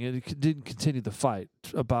the thing and didn't continue the fight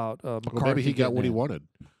about McCarthy. Well, maybe he got getting what he in. wanted.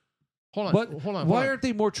 Hold on. But hold on. why hold on. aren't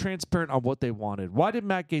they more transparent on what they wanted? Why did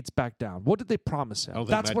Matt Gaetz back down? What did they promise him? I don't think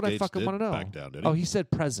That's Matt what I Gaetz fucking did want to know. back down, did he? Oh, he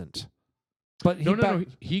said present, but he No, no, no.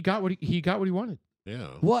 backed- He got what he got what he wanted. Yeah.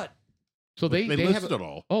 What? So they have listed it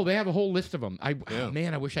all. Oh, they have a whole list of them. Yeah.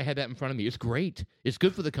 Man, I wish I had that in front of me. It's great. It's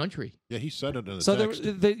good for the country. Yeah, he said it in the So text.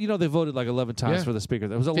 they voted like 11 times Yeah. for the speaker.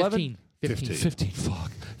 There was 11, 15. 15.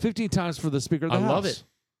 Fuck, 15 times for the speaker of the I House. love it.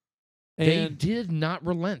 And They did not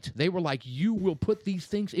relent. They were like, you will put these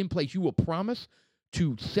things in place. You will promise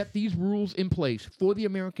to set these rules in place for the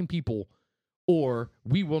American people, or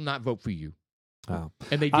we will not vote for you. Oh.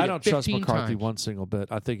 And they did I it don't trust 15 McCarthy times. one single bit.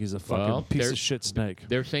 I think he's a fucking Well, piece there's- of shit snake.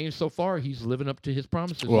 They're saying so far he's living up to his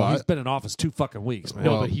promises. Well, He's been in office 2 fucking weeks, man.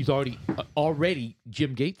 no, well- but he's already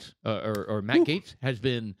Jim Gates or Matt Gates has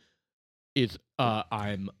been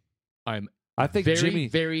I'm I think very Jimmy.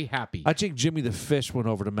 very happy. I think Jimmy the Fish went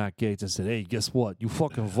over to Matt Gaetz and said, "Hey, guess what? You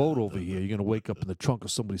fucking vote over here. You're gonna wake up in the trunk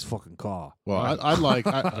of somebody's fucking car." Well, I like.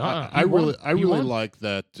 I He won. really He won. like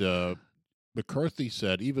that. McCarthy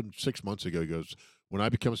said even 6 months ago, he goes, when I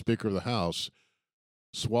become Speaker of the House,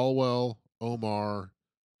 Swalwell, Omar,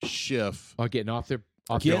 Schiff Are getting off their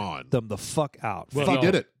off Get their, gone. them the fuck out. Well, he Fuck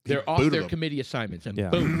did it. He they're off booted their them, committee assignments, and Yeah.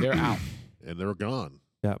 boom, they're out. and they're gone.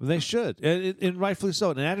 Yeah, they should, and rightfully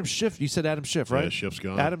so. And Adam Schiff, you said Adam Schiff, right? Yeah, Schiff's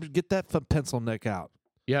gone. Adam, get that pencil neck out.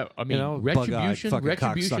 Yeah, I mean, bug-eyed fucking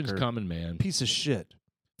retribution's cocksucker. coming, man. Piece of shit.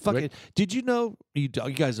 Fucking. Did you know? You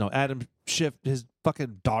guys know Adam Schiff? His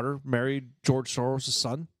fucking daughter married George Soros'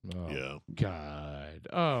 son. Oh, Yeah. God.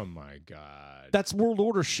 Oh my God. That's world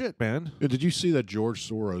order shit, man. Yeah, did you see that George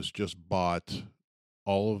Soros just bought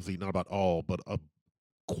all of the, not about all, but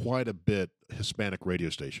quite a bit Hispanic radio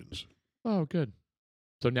stations? Oh, good.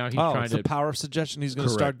 So now he's Oh, trying it's to. the power of suggestion he's going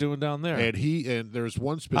to Correct. start doing down there. And there's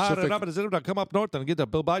one specific. Come up north and get to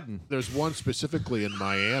Bill Biden. There's one specifically in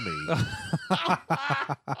Miami.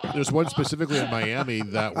 There's one specifically in Miami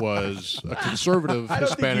that was a conservative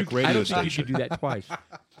Hispanic I radio don't think you station. should do that twice. All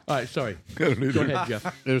right, sorry. I don't Go either. ahead,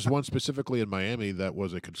 Jeff. There's one specifically in Miami that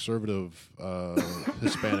was a conservative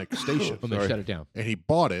Hispanic station, Let me shut it down. and he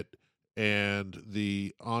bought it, and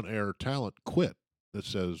the on-air talent quit. That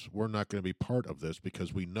says we're not going to be part of this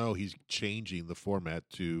because we know he's changing the format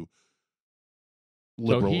to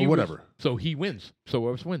liberal he or whatever. So he wins.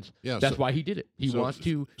 Soros wins. Yeah, That's so- why he did it. He so- wants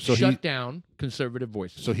to so shut he- down conservative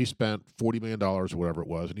voices. So he spent $40 million or whatever it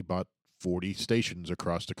was, and he bought 40 stations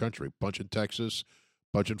across the country, bunch in Texas,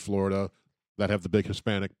 bunch in Florida, that have the big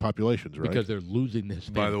Hispanic populations, right? Because they're losing the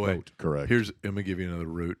Hispanic By the way, vote. Correct. I'm going to give you another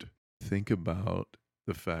route. Think about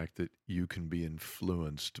the fact that you can be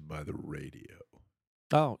influenced by the radio.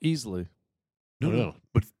 Oh, easily. No.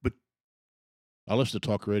 But I listen to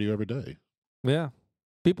talk radio every day. Yeah.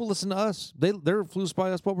 People listen to us. They're influenced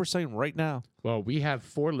by us. What we're saying right now. Well, we have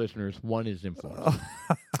 4 listeners. 1 is influenced.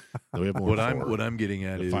 No, we have more what than I'm four. what I'm getting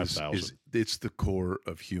at The is 5,000. it's the core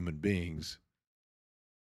of human beings.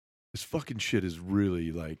 This fucking shit is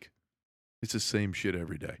really like it's the same shit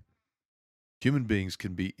every day. Human beings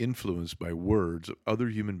can be influenced by words of other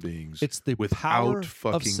human beings It's the power without of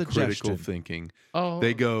fucking critical suggestion. thinking. Oh,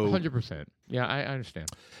 They go 100%. Yeah, I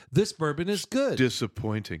understand. This bourbon is good.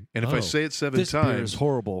 Disappointing. And if I Oh. say it 7 this beer is times,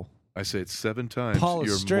 horrible. I say it 7 times, Paul is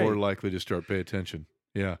you're straight. more likely to start pay attention.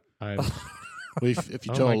 Yeah. I'm, Well, if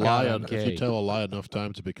you Oh tell my a God, lie, I'm if gay. you tell a lie enough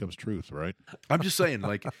times, it becomes truth, right? I'm just saying,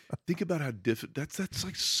 like, think about how that's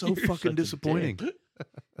like so You're such fucking a disappointing.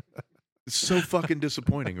 It's so fucking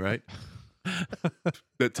disappointing, right?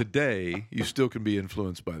 That today you still can be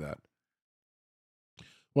influenced by that.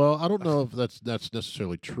 Well, I don't know if that's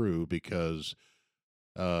necessarily true because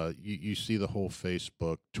you see the whole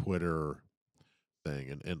Facebook, Twitter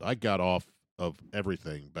thing, and I got off of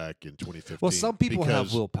everything back in 2015. Well, some people have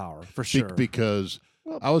because- willpower for sure. because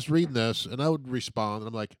I was reading this and I would respond, and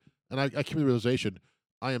I'm like, and I came to the realization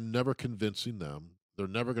I am never convincing them. They're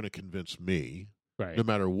never going to convince me, right. no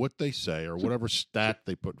matter what they say or whatever stat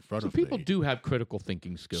they put in front So of people me. do have critical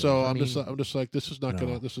thinking skills. So I I'm mean, just like, this is not No.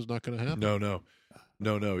 gonna happen.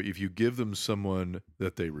 No. If you give them someone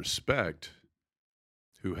that they respect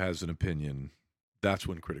who has an opinion, that's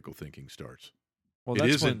when critical thinking starts. well, It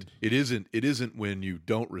that's isn't. It isn't when you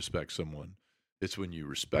don't respect someone. It's when you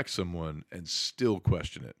respect someone and still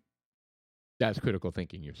question it. that's critical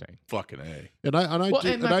thinking. You're saying. Fucking A. And I Well, do,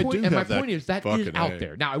 and my point, do and my have that. point is that is Fucking out A.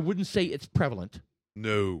 there. Now, I wouldn't say it's prevalent.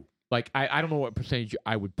 No. Like I don't know what percentage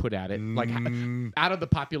I would put at it. Like Mm, out of the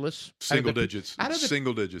populace, single out of the, digits. out of the-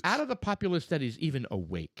 Single digits. out of the populace that is even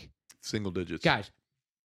awake, Single digits. guys.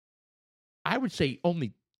 I would say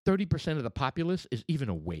only 30% of the populace is even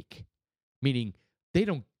awake, meaning they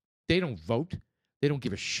don't vote. They don't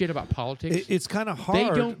give a shit about politics. it's kind of they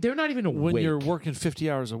hard don't. They're not even awake. when you're working 50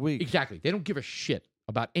 hours a week. Exactly. They don't give a shit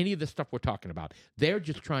about any of the stuff we're talking about. They're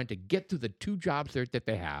just trying to get through the 2 jobs that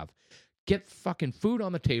they have, get fucking food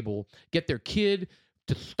on the table, get their kid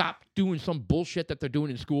to stop doing some bullshit that they're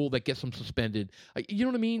doing in school that gets them suspended. You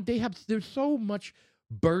know what I mean? There's so much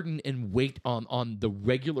burden and weight on the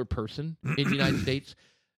regular person in the United States.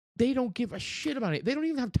 They don't give a shit about it. They don't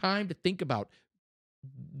even have time to think about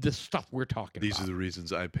the stuff we're talking These about. are the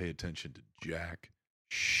reasons I pay attention to jack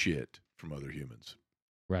shit from other humans.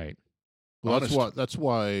 Right. Well, Honest. that's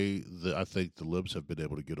why I think the libs have been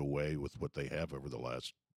able to get away with what they have over the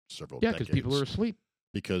last several Yeah, decades. because people are asleep.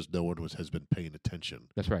 because no one has been paying attention,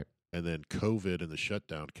 That's right. and then COVID and the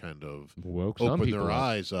shutdown kind of Woke some opened people their up.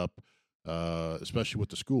 eyes up, especially with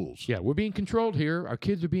the schools. Yeah, we're being controlled here. Our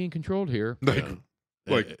kids are being controlled here. Like, Yeah.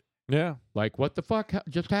 like- And- Yeah. Like, what the fuck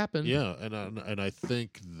just happened? yeah, and I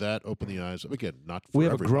think that opened the eyes again. Not for We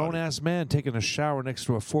have a everybody. grown ass man taking a shower next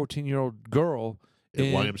to a 14-year-old girl In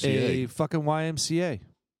in YMCA. a fucking YMCA.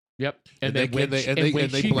 Yep. And then they- when and they- she, and and they- when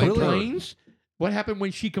and they she blamed her. complains, what happened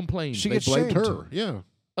when she complained? She They gets blamed shamed. her. Yeah.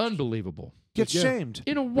 Unbelievable. Gets Yeah. shamed.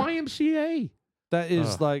 In a YMCA. That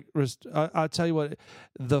is Ugh. like, I'll tell you what,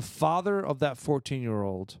 the father of that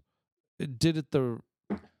 14-year-old did it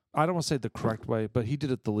I don't want to say the correct way, but he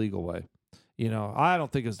did it the legal way. You know, I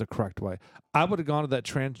don't think it's the correct way. I would have gone to that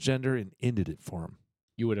transgender and ended it for him.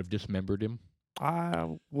 You would have dismembered him. I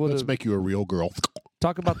would Let's have. make you a real girl.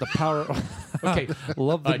 Talk about the power. Okay.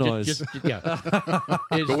 Love the noise. Yeah.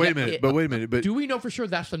 But wait a minute. But do we know for sure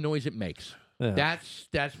that's the noise it makes? Yeah.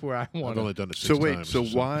 That's where I I've want only to. done it 6 so wait. times. So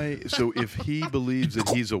why? So if he believes that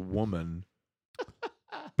he's a woman,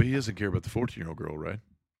 but he doesn't care about the 14-year-old girl, right?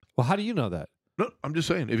 Well, how do you know that? No, I'm just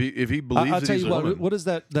saying. If he believes I'll that tell he's you a what. woman, What is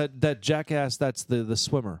that jackass? That's the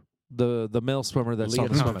swimmer, the male swimmer that's on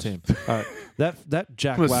the swim Thomas. team. All right, that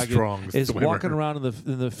jack I'm a wagon strong is swimmer. walking around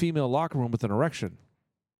in the female locker room with an erection.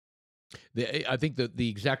 I think the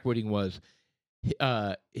exact wording was,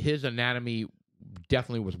 his anatomy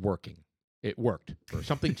definitely was working. It worked, or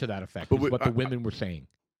something to that effect. But is wait, what the women were saying.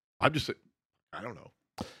 I'm just saying. I don't know.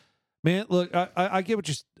 Man, look, I get what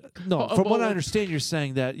you're. No, Oh, from what I well- understand, you're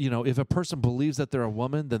saying that if a person believes that they're a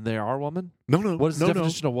woman, then they are a woman. No. What is the no,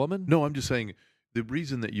 definition of woman? No, I'm just saying the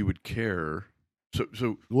reason that you would care.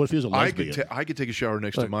 So What if he was a I lesbian? could take a shower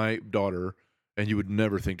next to Look. my daughter, and you would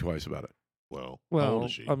never think twice about it. Well, how Well, old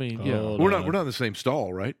is she? I mean, Oh, yeah. no. We're not in the same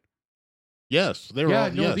stall, right? Yes, they were Yeah,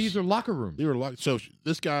 all. no, yes. these are locker rooms. They were like so.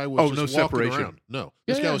 This guy was Oh, just no walking separation. around. No,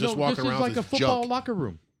 this guy was just no, walking this around is like with a his football junk. locker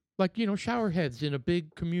room, like shower heads in a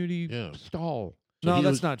big community Yeah. stall. So No, he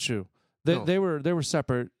that's was- not true. They No. they were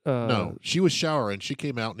separate. No, she was showering. She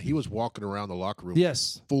came out and he was walking around the locker room.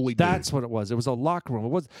 Yes. fully. That's nude. what it was. It was a locker room.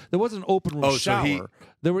 There wasn't an open room Oh, so shower. he-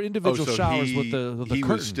 There were individual so showers he, with the he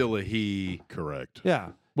curtain. was still a he. correct. Yeah.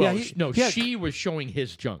 Well, yeah, he had- she was showing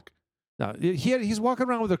his junk. No, he's walking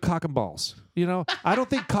around with a cock and balls. I don't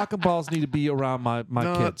think cock and balls need to be around my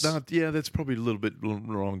kids. Yeah, that's probably a little bit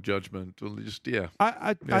wrong judgment. Just yeah.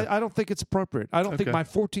 I don't think it's appropriate. I don't think Okay. my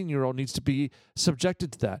 14-year-old needs to be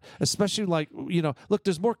subjected to that. Especially look,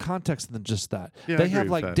 there's more context than just that. Yeah, I They agree have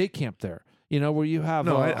with like that. day camp there. Where you have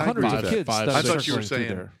No, I agree hundreds with of that. kids. Five, that I are thought you were circulating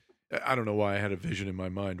through saying- there. I don't know why I had a vision in my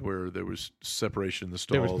mind where there was separation in the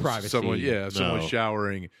There stalls. was privacy. Someone No.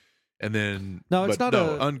 showering, and then No, it's but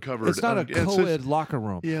not uncovered. It's not a yeah, it's co-ed locker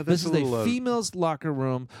room. Yeah, this that's is a little, a female's locker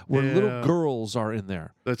room where little yeah. girls are in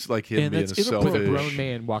there. that's like him and being that's a With a inappropriate. selfish. grown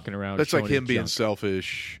man walking around. That's like showing him his being junk.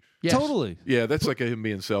 selfish. Yes. Totally. Yeah, that's like him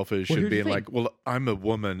being selfish Well, and here's the being thing. like, "Well, I'm a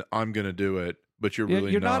woman. I'm going to do it." But you're Yeah,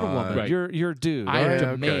 really you're not a woman. Right. You're a dude. I all right?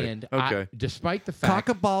 okay. demand. Okay. Despite the Cock fact,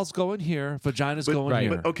 and balls going here, vagina's But- going right.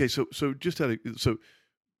 here. But okay, so just out of so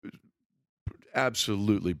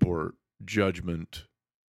absolutely poor judgment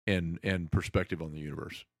and perspective on the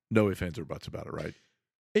universe. No ifs, ands, or buts about it, right?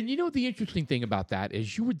 and the interesting thing about that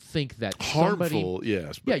is you would think that somebody, Harmful,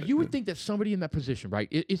 yes. yeah, But, you would think that somebody in that position, right?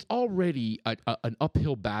 It's already an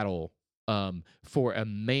uphill battle for a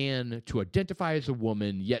man to identify as a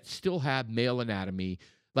woman yet still have male anatomy.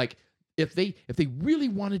 Like if they really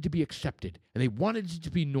wanted to be accepted and they wanted it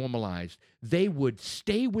to be normalized, they would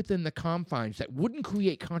stay within the confines that wouldn't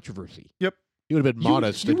create controversy. He would have been You-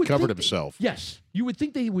 modest you and would covered think- himself. Yes, you would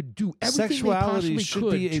think they would do everything they Sexuality possibly should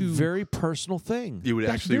could be a to very personal thing. you would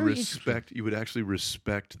That's actually very respect. You would actually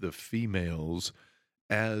respect the females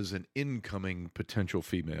as an incoming potential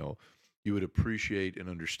female. You would appreciate and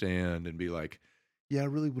understand and be like, "Yeah, I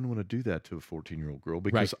really wouldn't want to do that to a 14-year-old girl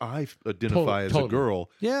because I identify as Totally. a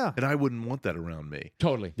girl, Yeah. and I wouldn't want that around me."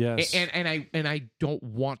 Totally. Yes. And I don't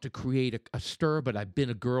want to create a stir, but I've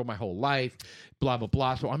been a girl my whole life, blah blah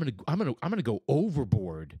blah. So I'm gonna go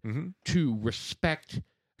overboard Mm-hmm. to respect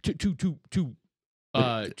to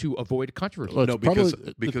avoid controversy. Well, it's No,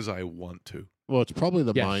 probably because I want to. Well, it's probably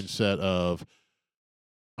the Yes. mindset of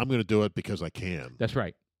I'm going to do it because I can, That's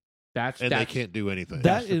right. and they That's can't do anything.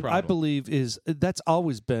 That the is, I problem. believe that's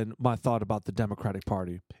always been my thought about the Democratic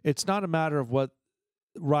Party. It's not a matter of what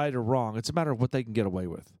right or wrong. It's a matter of what they can get away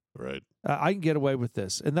with. right. I can get away with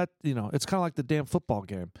this, and that it's kind of like the damn football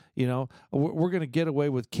game. We're going to get away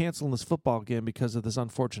with canceling this football game because of this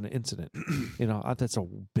unfortunate incident. That's a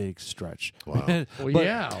big stretch. Wow. well, But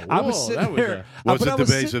yeah. I was Whoa, sitting that was there. What's but I at the was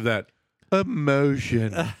base sit- of that?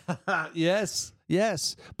 Emotion.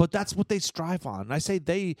 Yes, but that's what they strive on. And I say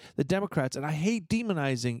the Democrats, and I hate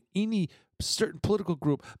demonizing any certain political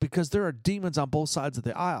group because there are demons on both sides of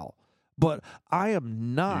the aisle. But I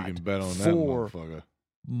am not You can bet on that, for motherfucker.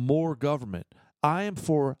 more government. I am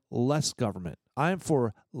for less government. I am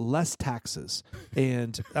for less taxes.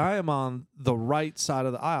 And I am on the right side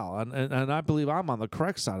of the aisle. And I believe I'm on the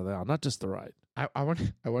correct side of the aisle, not just the right. I want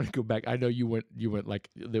to go back. I know you went like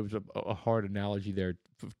there was a hard analogy there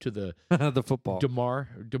to the the football. Damar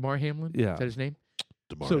Hamlin. Yeah. Is that his name?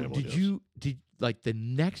 DeMar So Hamlin, yes. did like the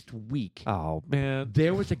next week Oh man.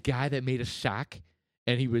 there was a guy that made a sack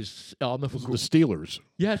and he was on the It was the Steelers.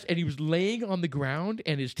 yes, and he was laying on the ground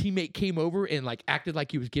and his teammate came over and like acted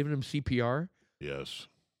like he was giving him CPR. Yes.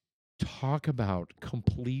 Talk about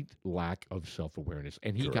complete lack of self-awareness,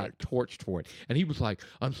 and he Correct. got torched for it. And he was like,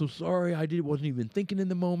 "I'm so sorry. Wasn't even thinking in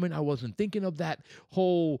the moment. I wasn't thinking of that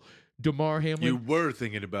whole Damar Hamlin." You were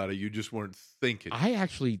thinking about it. You just weren't thinking. I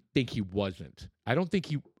actually think he wasn't. I don't think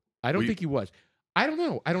he was. I don't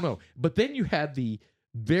know. But then you had the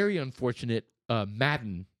very unfortunate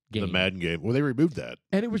Madden game. The Madden game. Well, they removed that.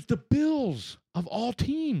 And it was the Bills of all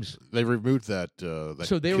teams. They removed that.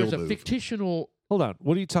 So there was a move. fictional. Hold on.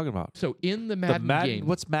 What are you talking about? So in the The Madden game,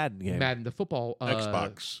 What's Madden game? Madden, the football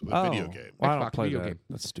Xbox the Oh, video game. well, I Xbox don't play video that. game.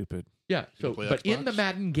 That's stupid. yeah. So, play but in the Xbox?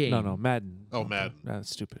 Madden game, No, Madden. Oh, Madden. That's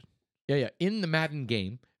stupid. yeah. In the Madden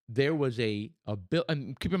game, there was a bill,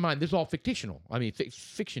 and keep in mind this is all fictional. I mean,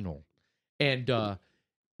 fictional, and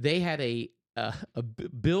they had a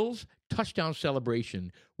Bills touchdown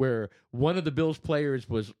celebration where one of the Bills players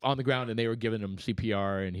was on the ground and they were giving him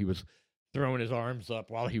CPR and he was throwing his arms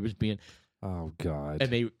up while he was being, Oh God.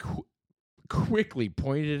 and they quickly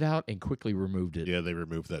pointed it out and quickly removed it. Yeah, they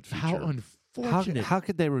removed that feature. How unfortunate! How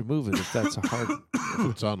could they remove it if that's a hard?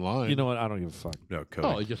 It's online. You know what? I don't give a fuck. No,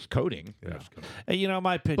 coding. Oh, it's just coding. Yeah. Hey, you know, in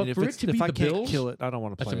my opinion, But if for it's, it to be if I the can't Bills, kill it, I don't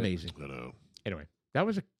want to play That's it. amazing. I know. Anyway, that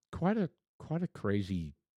was quite a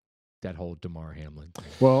crazy that whole Damar Hamlin thing.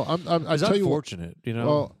 Well, I It's tell you what. unfortunate, you know.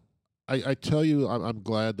 Well, I tell you, I'm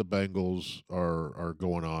glad the Bengals are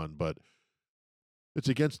going on, but it's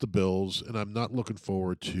against the Bills, and I'm not looking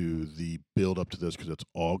forward to the build up to this because it's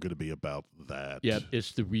all going to be about that. Yeah,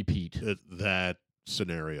 it's the repeat. That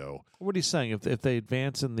scenario. What are you saying? If they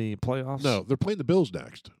advance in the playoffs? No, they're playing the Bills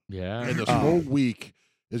next, Yeah, and this Oh. whole week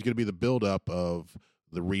is going to be the build up of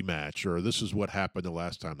the rematch, or this is what happened the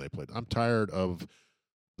last time they played. I'm tired of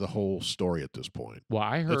the whole story at this point. well,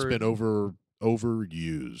 I It's heard been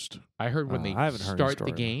overused. I heard when they I haven't heard the start the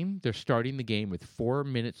story. game, they're starting the game with 4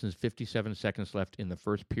 minutes and 57 seconds left in the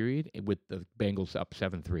first period with the Bengals up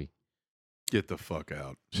 7-3. Get the fuck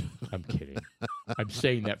out. I'm kidding. I'm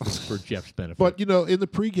saying that for Jeff's benefit. But in the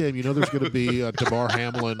pregame, there's going to be a Damar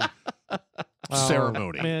Hamlin Oh,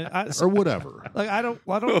 ceremony man. or whatever. Like I don't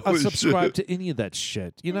Oh, subscribe shit. to any of that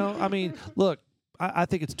shit. You know, I mean, look, I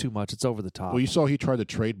think it's too much. It's over the top. Well, you saw he tried to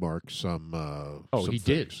trademark some. oh, some he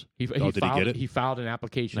did. things. He did he filed, get it? He filed an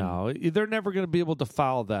application. No, they're never going to be able to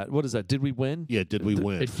file that. What is that? Did we win? Yeah, did we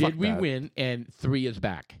win? fuck Did we that. win? And 3 is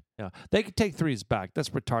back. Yeah, they could take threes back. That's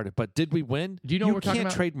retarded. But did we win? Do you know what we're can't talking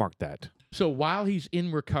about? trademark that. So while he's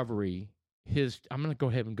in recovery, I'm going to go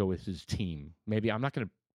ahead and go with his team. Maybe I'm not going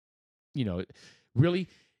to, really,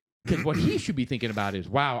 because what he should be thinking about is,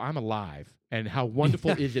 wow, I'm alive, and how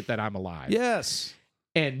wonderful is it that I'm alive? Yes.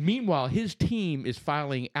 And meanwhile, his team is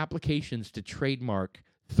filing applications to trademark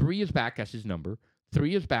 3 is back, that's his number.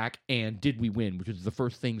 3 is back, and did we win, which is the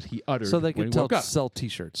first things he uttered So they when can he woke up. sell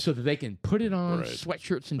T-shirts. So that they can put it on Right.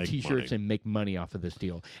 sweatshirts and Make T-shirts money. and make money off of this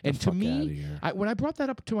deal. And to fuck outta me, here. when I brought that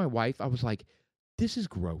up to my wife, I was like, this is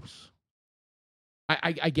gross.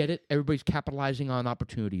 I get it. Everybody's capitalizing on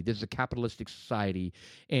opportunity. This is a capitalistic society,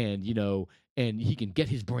 and and he can get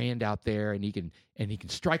his brand out there, and he can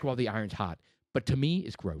strike while the iron's hot. But to me,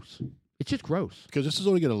 it's gross. It's just gross. Because this is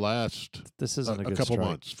only going to last This isn't a a good couple strike.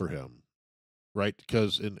 months for him, right?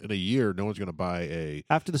 Because in a year, no one's going to buy a.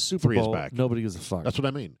 After the Super 3 is Bowl, back. nobody gives a fuck. That's what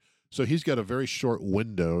I mean. So he's got a very short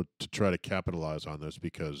window to try to capitalize on this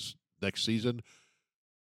because next season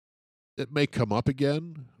it may come up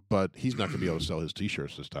again, but he's not going to be able to sell his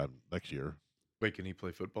T-shirts this time next year. Wait, can he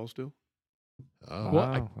play football still? Oh. Well,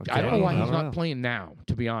 Wow, I don't know why okay. he's I don't not know. playing now.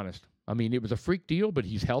 To be honest, I mean, it was a freak deal, but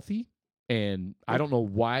he's healthy, and I don't know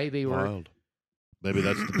why they were. Wild. Maybe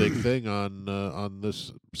that's the big thing on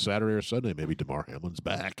this Saturday or Sunday. Maybe Damar Hamlin's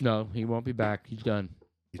back. No, he won't be back. He's done.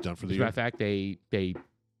 He's done for As the a year. matter of fact, they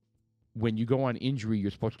when you go on injury,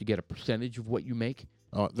 you're supposed to get a percentage of what you make.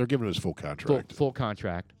 Oh, they're giving him his full contract. Full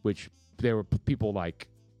contract, which there were people like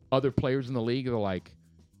other players in the league that are like,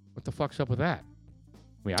 what the fuck's up with that?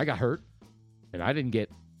 I mean, I got hurt, and I didn't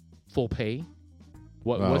get full pay.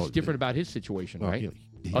 Well, What's different about his situation, Well, right?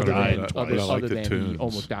 he Other died than, twice. I like other the than he tunes.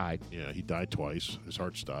 almost died. Yeah, he died twice. His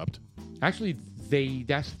heart stopped. Actually,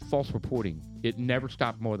 that's false reporting. It never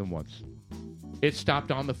stopped more than once. It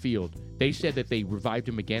stopped on the field. They said that they revived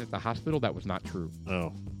him again at the hospital. That was not true.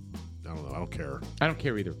 Oh, don't know. I don't care. I don't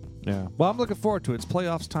care either. Yeah. Well, I'm looking forward to it. It's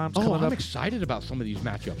playoffs time. It's Oh, coming I'm up. excited about some of these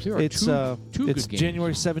matchups. There are It's two it's good games.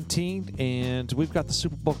 January 17th, and we've got the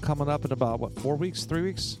Super Bowl coming up in about 4 weeks, 3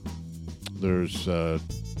 weeks. There's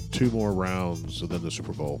 2 more rounds and then the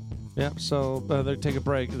Super Bowl. Yeah. So they take a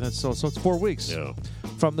break, and then so it's 4 weeks Yeah.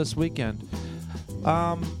 from this weekend.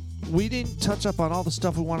 We didn't touch up on all the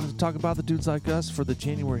stuff we wanted to talk about, the Dudes Like Us, for the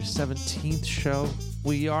January 17th show.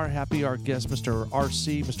 We are happy our guest, Mr.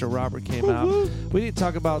 RC, Mr. Robert, came out. We didn't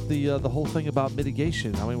talk about the whole thing about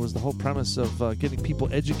mitigation. I mean, it was the whole premise of getting people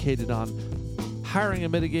educated on hiring a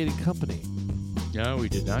mitigating company. No, we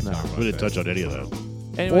did not talk about We didn't that. touch on any of that.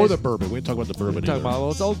 Anyways, Or the bourbon. We didn't talk about the we're bourbon talking either. about,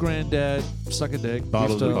 well, it's old granddad, suck a dick.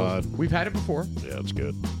 Bottles of pod. We've had it before. Yeah, it's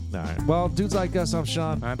good. All right. Well, Dudes Like Us, I'm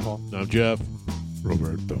Sean. I'm Paul. I'm Jeff.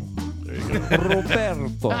 Roberto. There you go.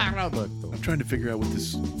 Roberto. I'm trying to figure out what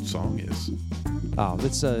this song is. Oh,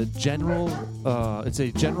 it's a general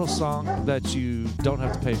song that you don't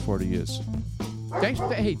have to pay for to use. Thanks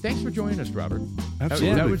for joining us, Robert.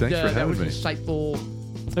 Absolutely. That was, Thanks for that having was me.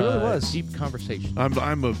 insightful. It really was. Deep conversation. I'm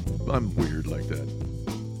weird like that.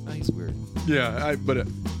 Oh, he's weird. Yeah, but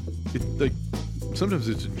sometimes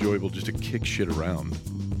it's enjoyable just to kick shit around.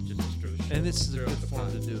 And this is a good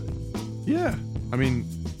form to do it. Yeah, I mean,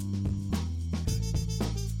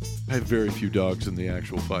 I have very few dogs in the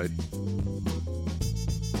actual fight.